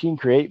Black 13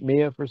 create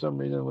Mia for some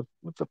reason?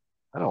 What's the?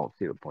 I don't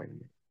see the point in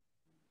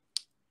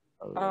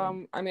it.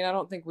 I mean, I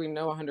don't think we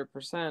know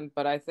 100%,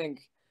 but I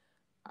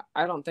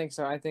don't think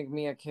so. I think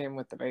Mia came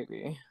with the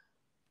baby.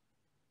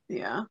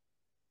 Yeah.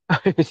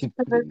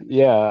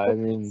 Yeah, I It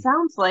mean,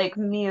 sounds like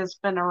Mia's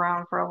been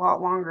around for a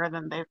lot longer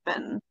than they've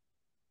been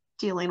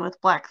dealing with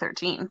Black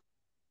 13.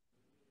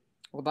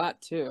 Well,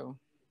 that too.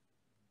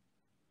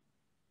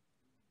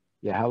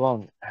 yeah. How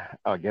long?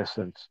 I guess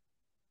since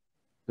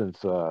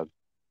the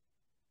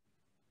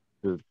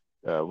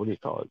what do you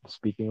call it? The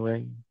speaking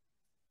ring,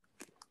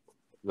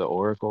 the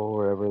Oracle,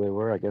 wherever they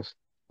were. I guess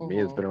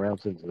Mia's been around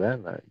since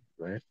then,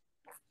 right?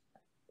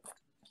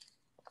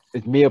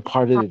 Is Mia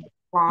part of the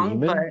Long,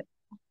 demon? but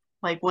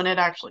like when it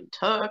actually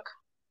took.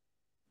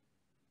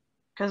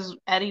 Because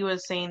Eddie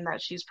was saying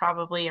that she's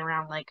probably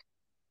around like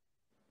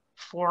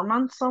 4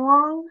 months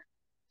along.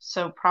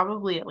 So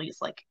probably at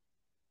least like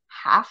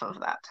half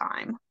of that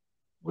time.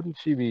 Wouldn't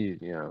she be,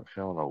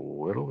 showing a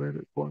little bit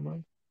at 4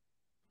 months?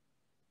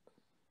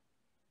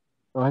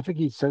 Oh, I think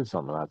he said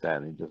something about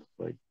that, and he just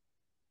like,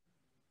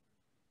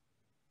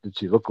 did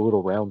she look a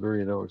little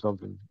rounder, or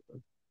something?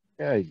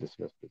 Yeah, he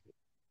dismissed it.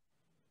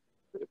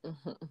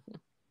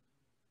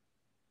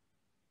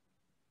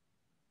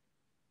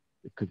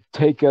 It could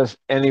take us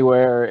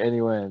anywhere,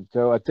 anywhere.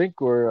 So I think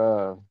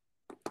we're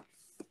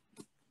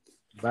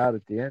about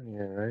at the end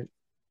here,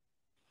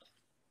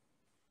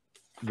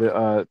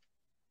 right?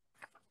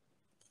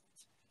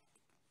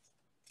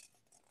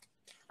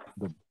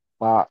 The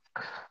box,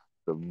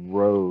 the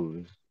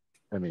rose.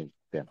 I mean,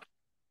 yeah,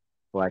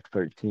 Black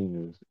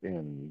 13 is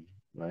in,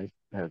 right?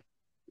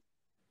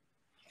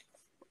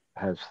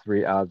 Has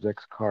three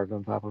objects carved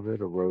on top of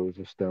it: a rose,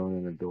 a stone,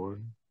 and a door.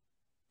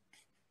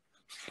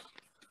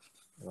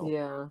 I don't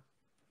Yeah.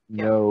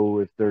 know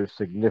if there's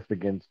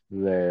significance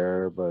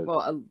there, but Well,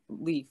 a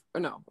leaf. Oh,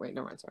 no, wait,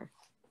 never mind. Sorry.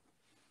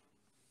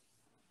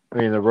 I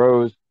mean, the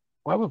rose.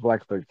 Why would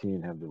Black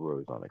 13 have the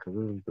rose on it? Because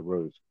isn't the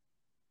rose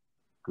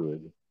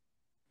good?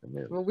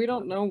 Well, we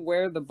don't know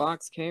where the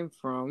box came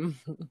from.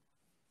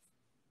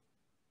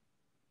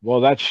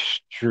 Well, that's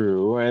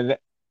true, and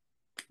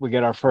we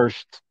get our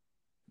first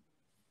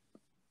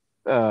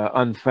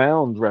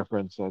unfound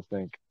reference, I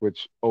think,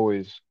 which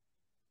always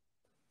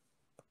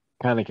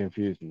kind of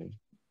confused me.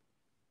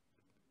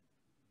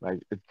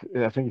 Like,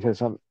 I think it says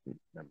something.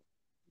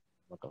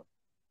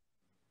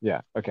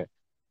 Yeah. Okay.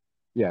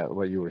 Yeah.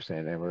 What you were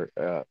saying,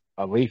 Amber.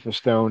 A leaf of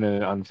stone and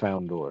an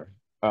unfound door.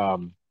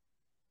 Um,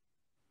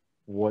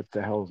 what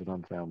the hell is an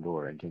unfound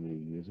door, and can you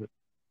use it?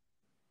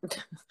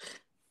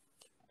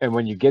 And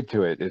when you get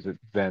to it, is it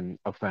then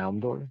a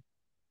found door?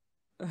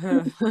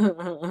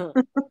 More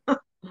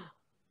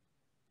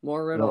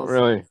I don't riddles.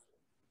 really.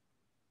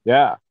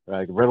 Yeah,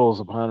 like riddles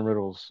upon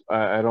riddles.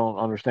 I don't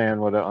understand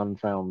what an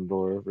unfound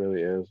door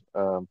really is.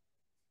 The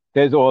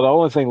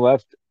only thing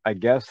left, I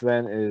guess,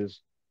 then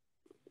is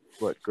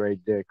what gray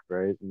dick,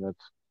 right? And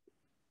that's,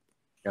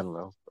 I don't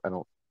know.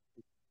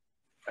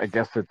 I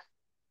guess it's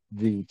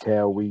the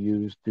tale we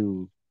use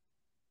to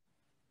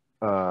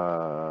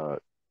uh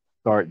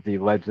start the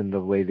legend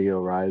of Lady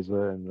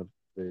Oriza and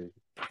the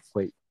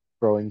plate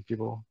throwing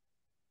people.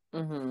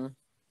 Mm-hmm.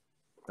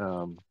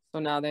 Um, So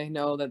now they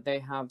know that they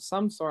have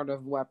some sort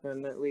of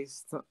weapon, at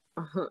least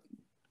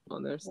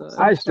on their side.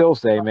 I still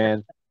say,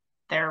 man,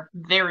 They're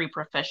very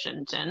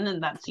proficient in,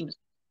 and that seems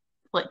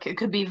like it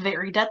could be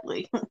very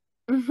deadly.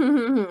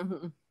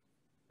 yeah,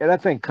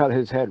 that thing cut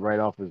his head right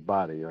off his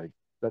body. Like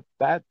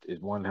that is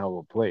one hell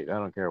of a plate. I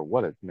don't care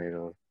what it's made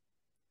of,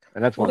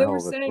 and that's Well, one they hell were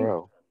of a saying,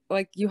 throw.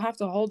 like, you have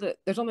to hold it.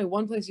 There's only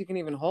one place you can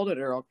even hold it,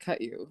 or it'll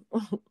cut you.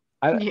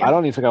 I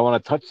don't even think I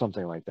want to touch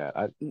something like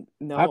that.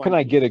 No, How can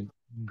I get a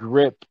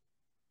grip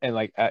and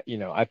like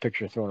I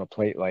picture throwing a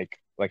plate like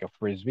a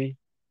frisbee.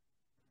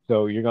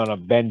 So you're gonna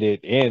bend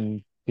it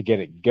in to get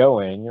it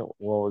going.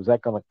 Well, is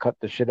that gonna cut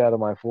the shit out of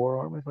my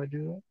forearm if I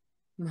do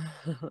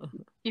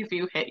If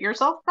you hit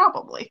yourself,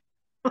 probably.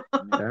 that?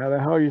 How the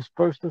hell are you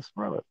supposed to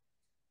throw it?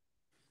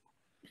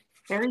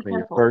 Very May your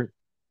careful. first,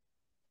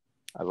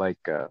 I like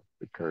the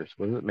curse.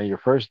 What is it? May your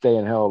first day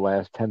in hell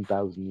last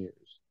 10,000 years,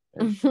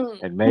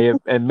 and may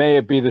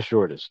it be the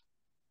shortest.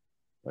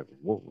 Like,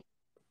 whoa.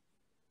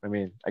 I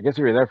mean, I guess if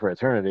you're there for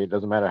eternity, it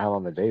doesn't matter how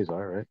long the days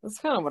are, right? That's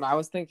kind of what I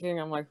was thinking.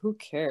 I'm like, who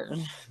cares?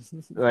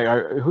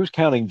 Like, who's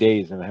counting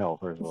days in hell?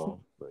 First of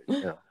all,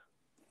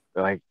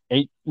 like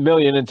 8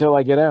 million until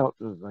I get out.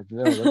 Like,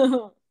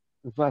 no,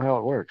 that's not how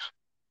it works.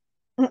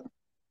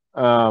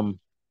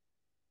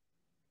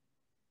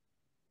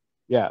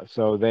 Yeah.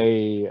 So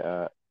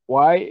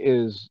why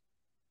is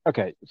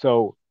okay?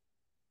 So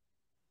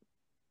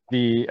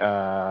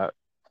the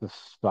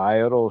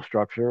societal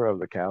structure of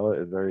the Calla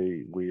is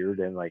very weird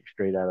and like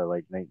straight out of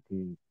like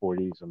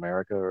 1940s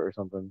America or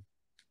something.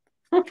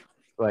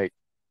 like,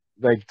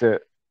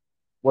 the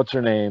what's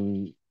her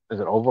name? Is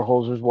it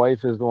Overholser's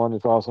wife? Is the one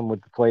that's awesome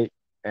with the plate,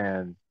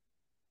 and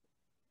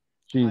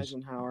she's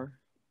Eisenhower.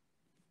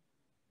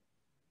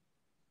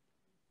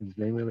 His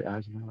name really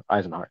Eisenhower?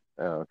 Eisenhart.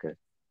 Oh, okay.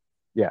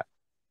 Yeah.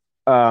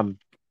 Um,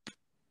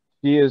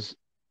 she is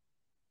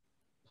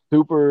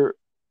super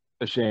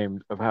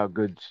ashamed of how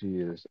good she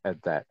is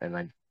at that, and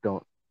I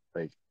don't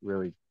like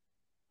really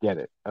get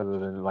it. Other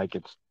than like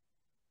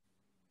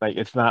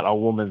it's not a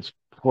woman's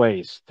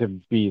place to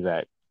be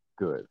that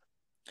good.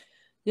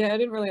 Yeah, I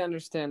didn't really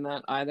understand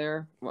that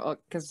either. Well,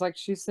 because like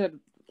she said,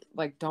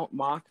 like don't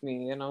mock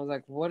me, and I was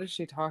like, what is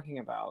she talking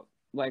about?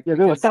 Like Yeah,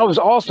 they're like, because that was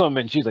awesome,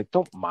 and she's like,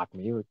 don't mock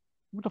me. Like,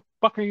 what the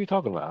fuck are you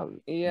talking about? Mock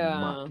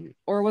yeah, you.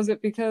 or was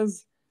it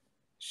because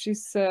she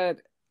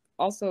said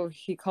also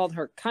he called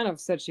her kind of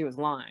said she was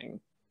lying,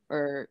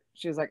 or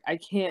she was like, I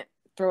can't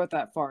throw it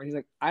that far. He's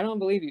like, I don't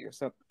believe you,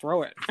 so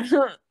throw it.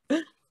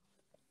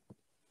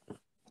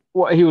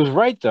 Well, he was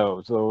right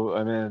though. So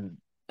I mean,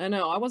 I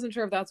know. I wasn't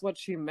sure if that's what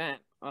she meant.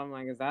 I'm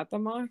like, is that the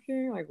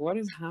mocking? Like, what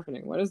is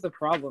happening? What is the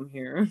problem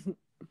here?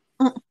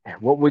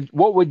 what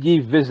would ye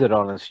visit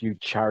on us, you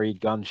chary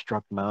gun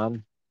struck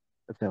man?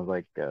 That sounds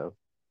like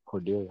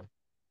Cordelia.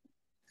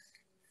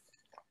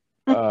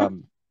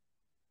 Um,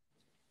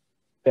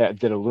 yeah,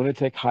 did a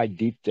lunatic hide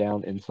deep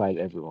down inside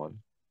everyone,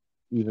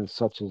 even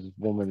such as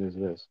woman as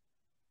this?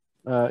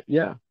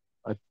 Yeah,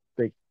 I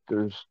think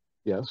there's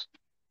yes.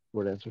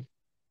 Word answer.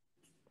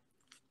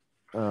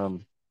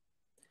 Um,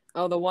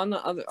 Oh, the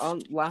other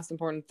last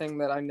important thing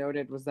that I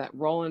noted was that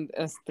Roland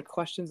asked the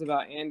questions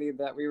about Andy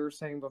that we were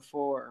saying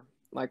before.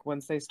 Like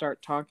once they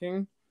start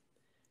talking,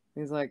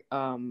 he's like,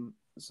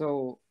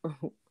 so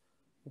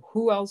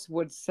who else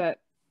would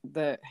set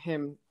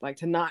him like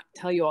to not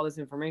tell you all this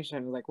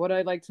information? Like what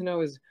I'd like to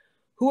know is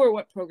who or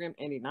what programmed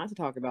Andy not to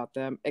talk about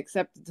them,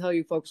 except to tell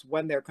you folks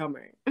when they're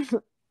coming.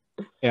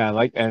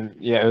 yeah, and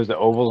yeah, it was the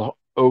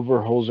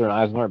Overholzer and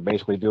Eisenhower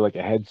basically do like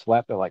a head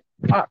slap. They're like,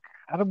 fuck,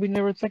 how did we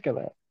never think of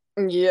that?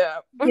 Yeah.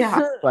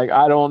 Yeah. Like,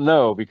 I don't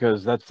know,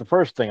 because that's the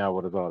first thing I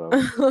would have thought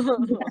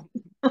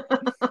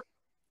of.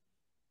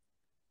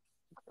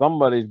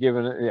 Somebody's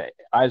giving it. Yeah,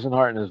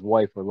 Eisenhart and his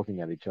wife were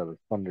looking at each other,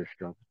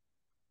 thunderstruck.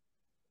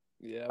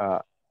 Yeah.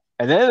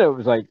 And then it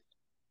was like,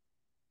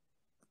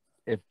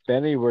 if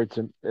Benny were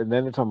to, and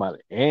then they're talking about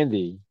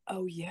Andy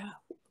Oh yeah.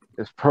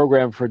 is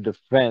programmed for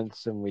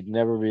defense, and we'd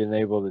never been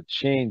able to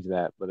change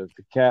that. But if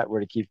the cat were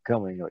to keep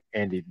coming, like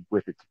Andy'd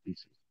whip it to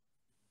pieces.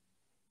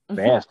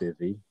 Fast is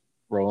he?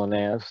 Roland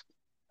asked.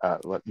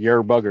 What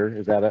your bugger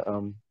is that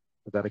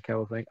a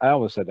cow thing? I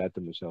almost said that to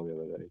Michelle the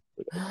other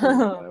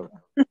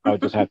day. I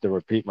would just have to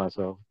repeat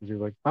myself. She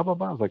was like, blah blah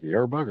blah. I was like,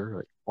 you're a bugger.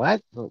 Like,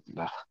 what? Oh,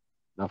 nah,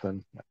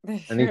 nothing.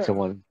 I need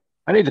someone.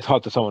 I need to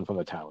talk to someone from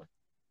the tower.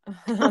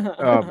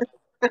 Um,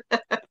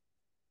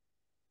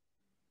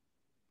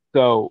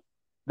 so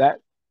that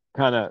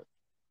kind of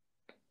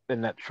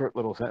in that short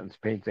little sentence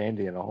paints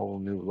Andy in a whole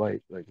new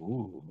light. Like,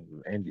 ooh,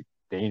 Andy's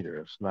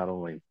dangerous, not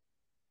only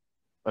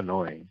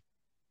annoying.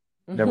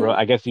 Never,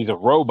 I guess he's a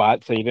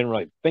robot, so you didn't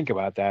really think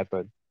about that.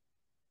 But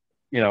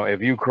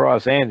if you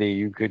cross Andy,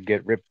 you could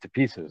get ripped to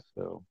pieces.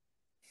 So,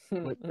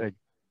 like,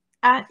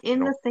 In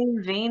the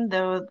same vein,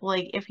 though,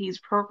 like if he's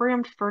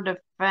programmed for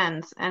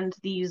defense and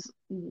these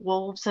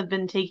wolves have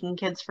been taking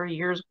kids for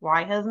years,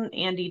 why hasn't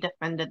Andy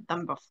defended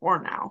them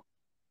before now?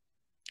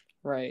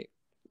 Right.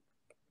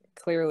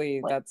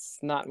 Clearly, Like, that's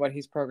not what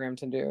he's programmed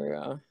to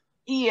do.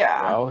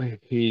 yeah. well,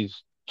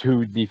 he's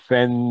to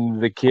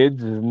defend the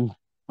kids,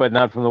 but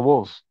not from the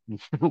wolves.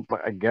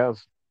 I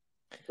guess.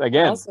 I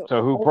Again, also,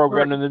 so who Or,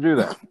 programmed him to do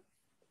that?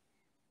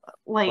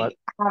 But like,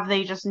 have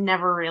they just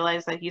never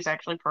realized that he's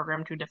actually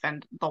programmed to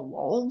defend the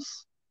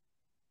wolves?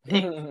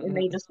 And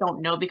they just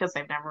don't know because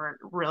they've never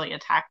really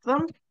attacked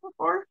them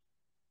before?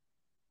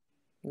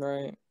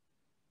 right.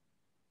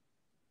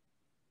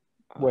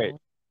 wait,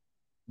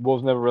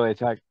 wolves never really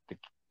attacked the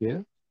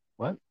kids?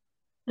 What?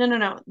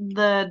 No.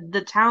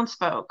 The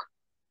townsfolk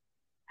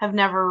have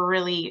never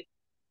really,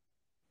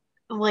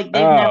 like, they've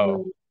never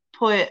Oh,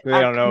 put they a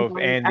don't know if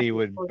combined Andy effort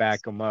would towards.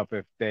 back them up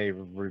if they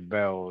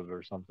rebelled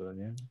or something.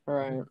 Yeah,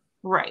 Right.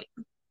 Right.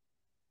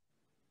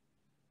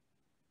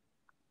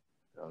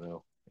 I don't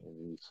know.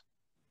 It's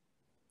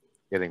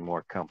getting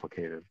more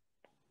complicated.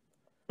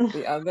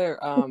 The other,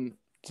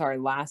 sorry,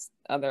 last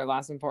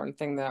important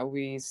thing that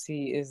we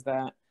see is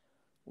that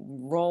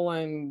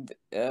Roland,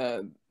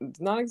 is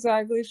not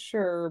exactly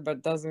sure,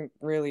 but doesn't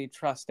really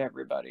trust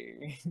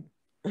everybody.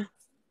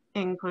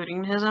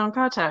 Including his own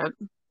cutout.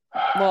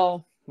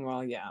 well,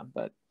 yeah,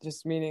 but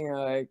just meaning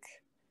like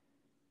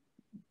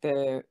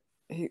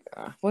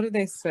what did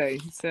they say?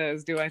 He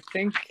says, "Do I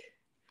think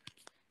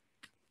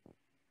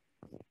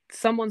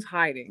someone's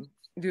hiding?"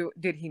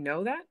 Did he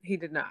know that? He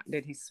did not.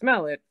 Did he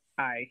smell it?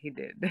 He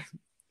did.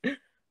 Yeah,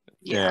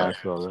 Yeah.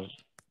 I saw that.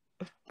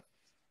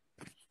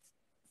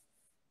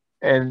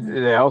 And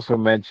they also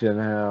mention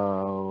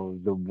how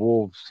the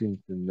wolves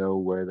seem to know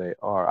where they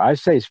are. I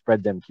say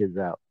spread them kids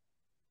out.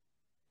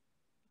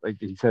 Like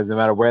he says, no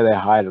matter where they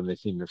hide them, they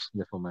seem to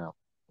sniff them out.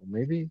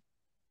 Maybe.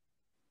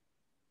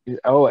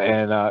 Oh,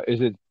 and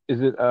is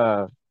it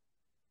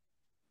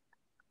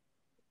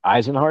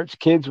Eisenhart's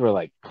kids were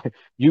like,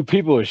 "You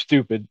people are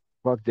stupid.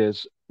 Fuck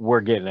this.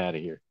 We're getting out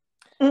of here."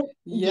 Yeah, I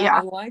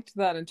Yeah. liked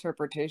that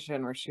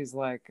interpretation where she's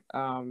like,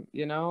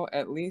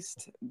 at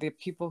least the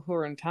people who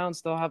are in town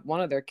still have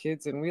one of their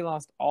kids, and we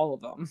lost all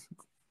of them.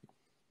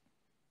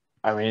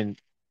 I mean,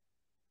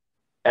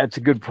 that's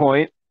a good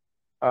point.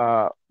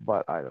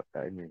 But I don't.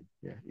 I mean,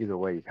 yeah. Either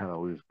way, you kind of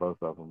lose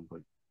both of them.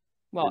 But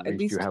Well, at at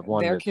least you least have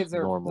one their that's kids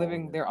are normal.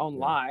 living their own Yeah.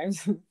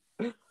 lives.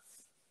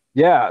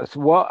 Yeah. So,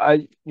 well,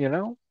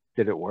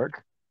 did it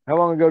work? How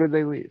long ago did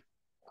they leave?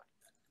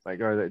 Like,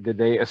 did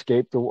they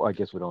escape the? I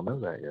guess we don't know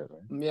that yet,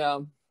 right? Yeah.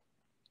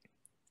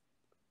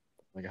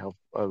 Like, how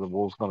are the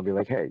wolves going to be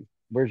like, hey,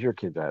 where's your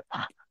kids at?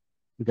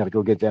 We got to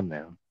go get them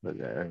now. But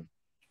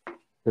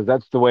because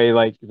that's the way,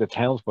 like the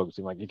townsfolk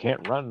seem like you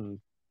can't run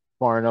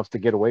far enough to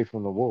get away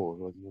from the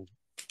wolves. Like, well,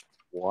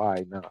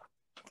 why not?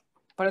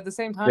 But at the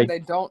same time, They they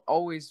don't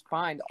always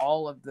find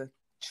all of the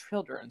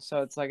children,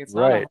 so it's like it's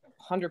not right,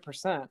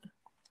 100%.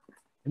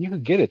 and you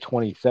could get a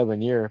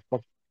 27-year.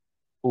 Oh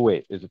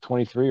wait, is it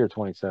 23 or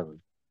 27?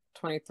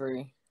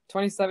 23.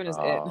 27 is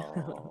it.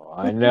 Oh,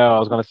 I know. I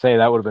was gonna say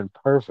that would have been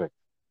perfect.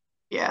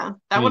 Yeah. He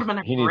That would have needs, been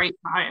a he needs, great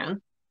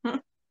tie-in.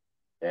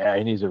 yeah,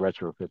 he needs to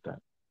retrofit that.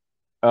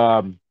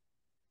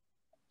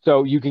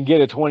 So you can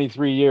get a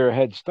 23-year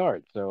head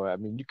start. So I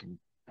mean, you can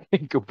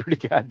go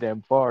pretty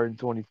goddamn far in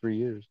 23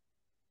 years.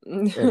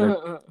 And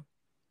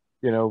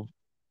you know,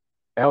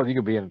 hell, you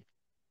could be in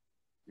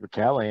your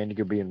Callahan, you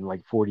could be in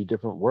like 40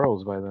 different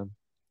worlds by then.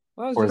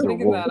 Well, I was Or just the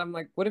thinking wolves. that. I'm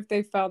like, what if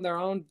they found their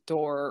own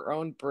door or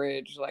own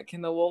bridge? Like,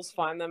 can the wolves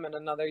find them in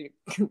another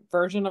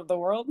version of the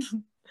world?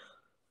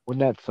 Wouldn't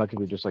that suck if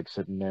you're just like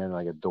sitting there and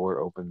like a door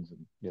opens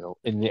and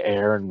in the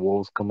air and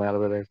wolves come out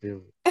of it? I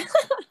feel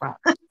wow.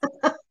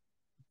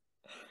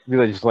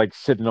 You're just like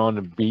sitting on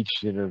the beach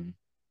in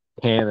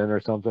a cannon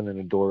or something, and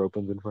a door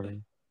opens in front of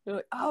you. You're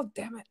like, oh,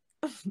 damn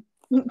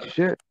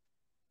Shit!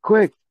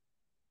 Quick,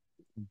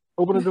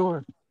 open the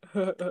door.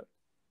 it.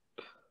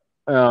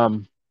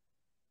 Um,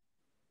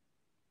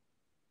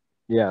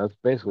 yeah, that's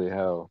basically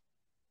how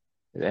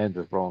it ends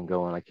with Roland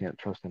going, I can't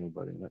trust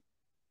anybody. You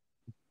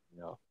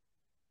know,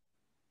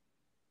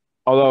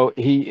 although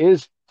he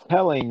is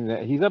telling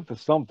that he's up to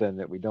something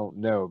that we don't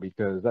know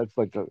because that's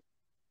like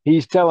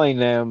he's telling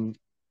them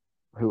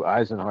who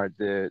Eisenhart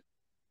did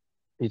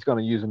he's going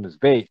to use them as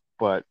bait,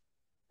 but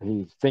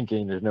he's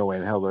thinking there's no way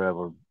in hell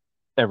they're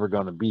ever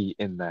going to be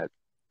in that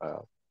uh,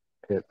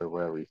 pit or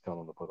wherever he's telling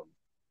them to put them,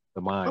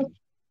 the mine.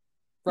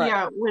 Right.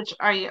 Yeah, which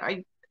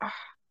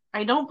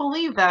I don't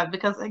believe that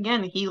because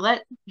again, he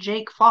let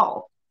Jake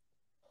fall.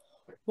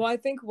 Well, I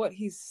think what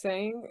he's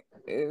saying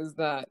is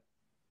that,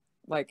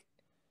 like,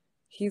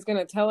 he's going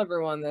to tell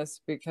everyone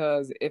this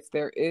because if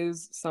there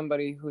is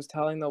somebody who's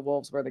telling the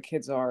wolves where the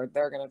kids are,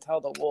 they're going to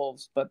tell the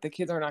wolves, but the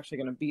kids aren't actually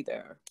going to be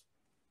there.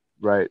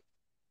 Right.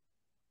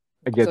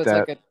 I So get it's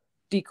that. like a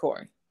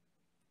decoy.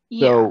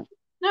 Yeah. So,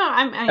 No,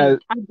 I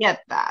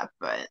get that,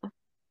 but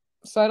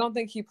So I don't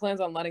think he plans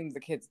on letting the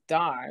kids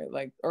die,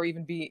 like, or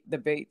even be the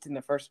bait in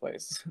the first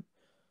place.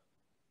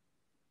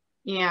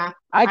 yeah,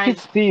 I could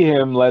see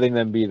him letting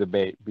them be the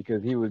bait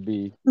because he would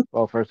be,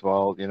 well, first of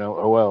all,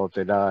 oh, well, if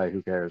they die,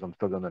 who cares? I'm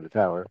still going to the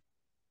tower.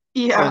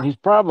 yeah, And he's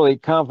probably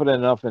confident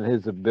enough in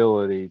his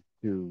ability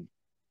to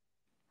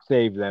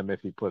save them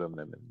if he put them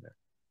in there.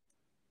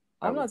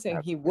 I'm not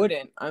saying he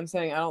wouldn't. I'm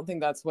saying I don't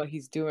think that's what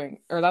he's doing,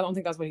 or I don't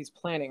think that's what he's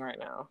planning right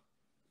now.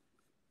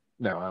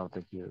 No, I don't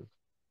think he is.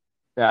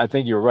 Yeah, I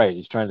think you're right.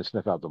 He's trying to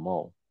sniff out the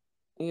mole.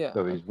 Yeah.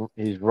 So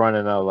he's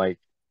running out like,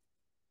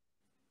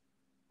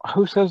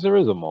 who says there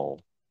is a mole?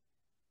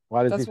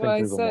 Why does he That's what think I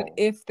there's a said. mole?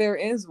 If there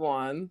is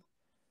one,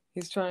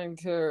 he's trying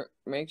to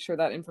make sure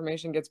that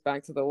information gets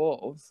back to the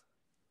wolves.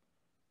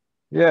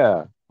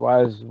 Yeah.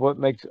 What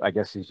makes? I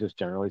guess he's just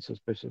generally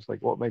suspicious.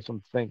 Like, what makes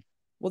him think?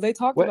 Well, they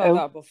talked What about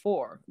that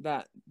before.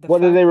 That the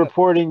what are they fact that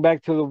reporting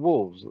back to the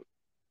wolves?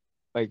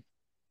 Like,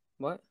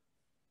 what?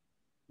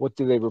 what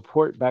do they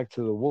report back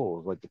to the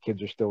wolves? Like the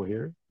kids are still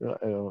here?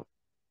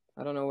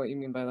 I don't know what you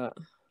mean by that.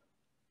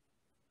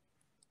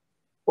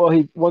 Well,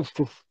 he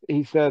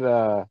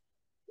said,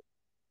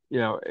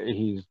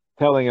 he's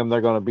telling them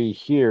they're going to be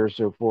here.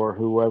 So for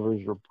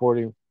whoever's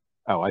reporting,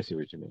 oh, I see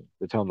what you mean.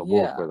 They're telling the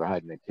wolves Yeah. where they're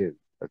hiding the kids.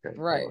 Okay.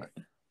 Right.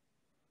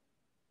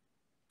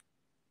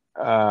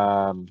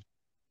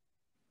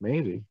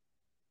 Maybe.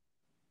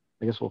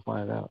 I guess we'll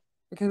find out.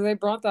 Because they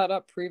brought that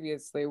up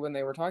previously when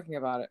they were talking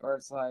about it, where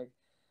it's like,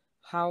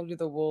 how do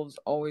the wolves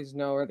always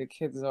know where the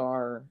kids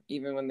are,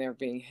 even when they're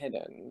being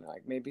hidden?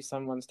 Like maybe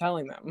someone's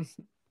telling them.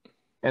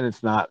 And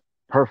it's not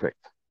perfect.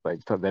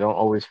 Like they don't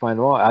always find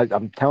them all.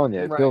 I'm telling you,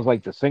 it feels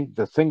like the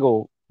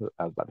single.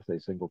 I was about to say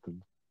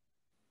singletons.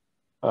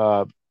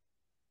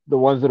 The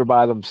ones that are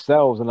by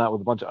themselves and not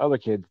with a bunch of other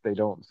kids, they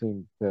don't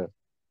seem to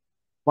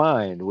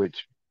find.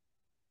 Which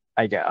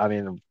I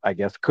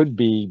guess could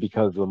be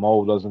because the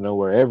mole doesn't know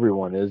where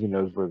everyone is. He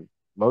knows where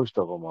most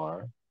of them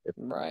are, if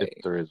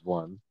there is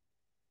one.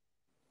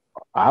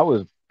 I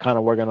was kind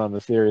of working on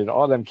the theory that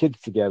all them kids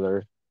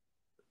together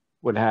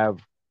would have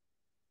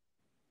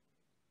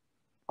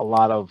a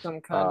lot of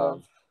some kind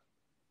of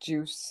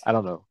juice. I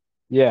don't know.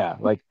 Yeah,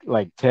 like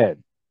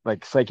Ted,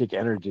 like psychic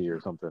energy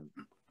or something.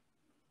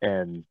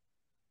 and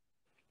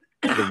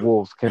the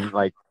wolves can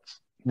like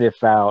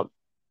sniff out,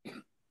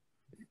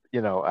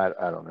 you know,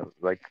 I don't know,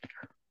 like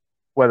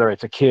whether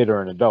it's a kid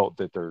or an adult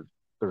that they're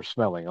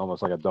smelling,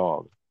 almost like a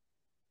dog.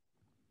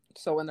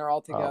 So when they're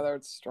all together,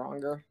 it's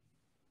stronger.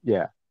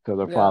 Yeah, so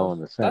they're Yeah, following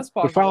the scent. that's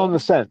They're following possible. the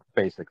scent,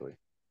 basically.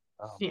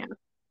 Yeah.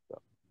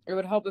 It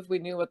would help if we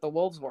knew what the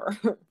wolves were.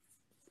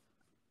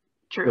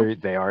 True.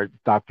 They are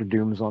Dr.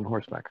 Dooms on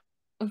horseback.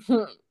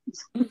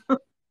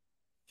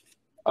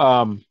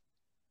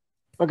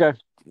 Okay.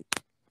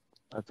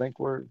 I think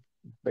we're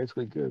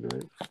basically good,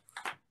 right?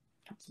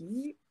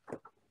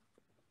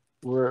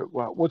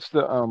 What's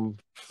the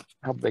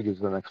how big is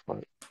the next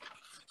part?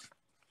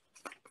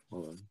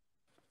 Hold on.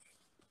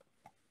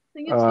 I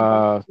think it's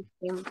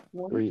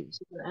the three.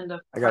 to the end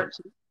of I got part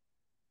 2.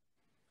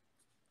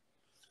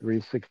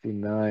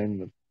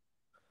 369.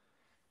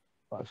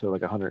 So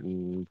like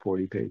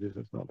 140 pages.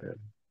 That's not bad.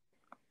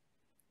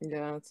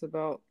 Yeah, it's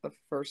about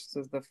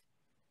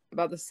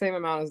about the same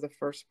amount as the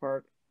first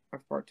part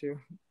of part 2.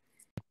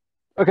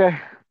 Okay.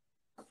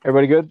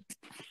 Everybody good?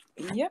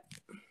 Yep.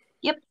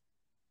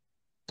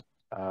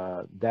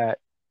 That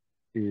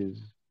is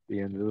the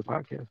end of the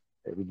podcast.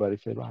 Everybody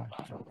say bye.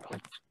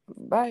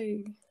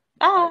 Bye.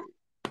 Ah.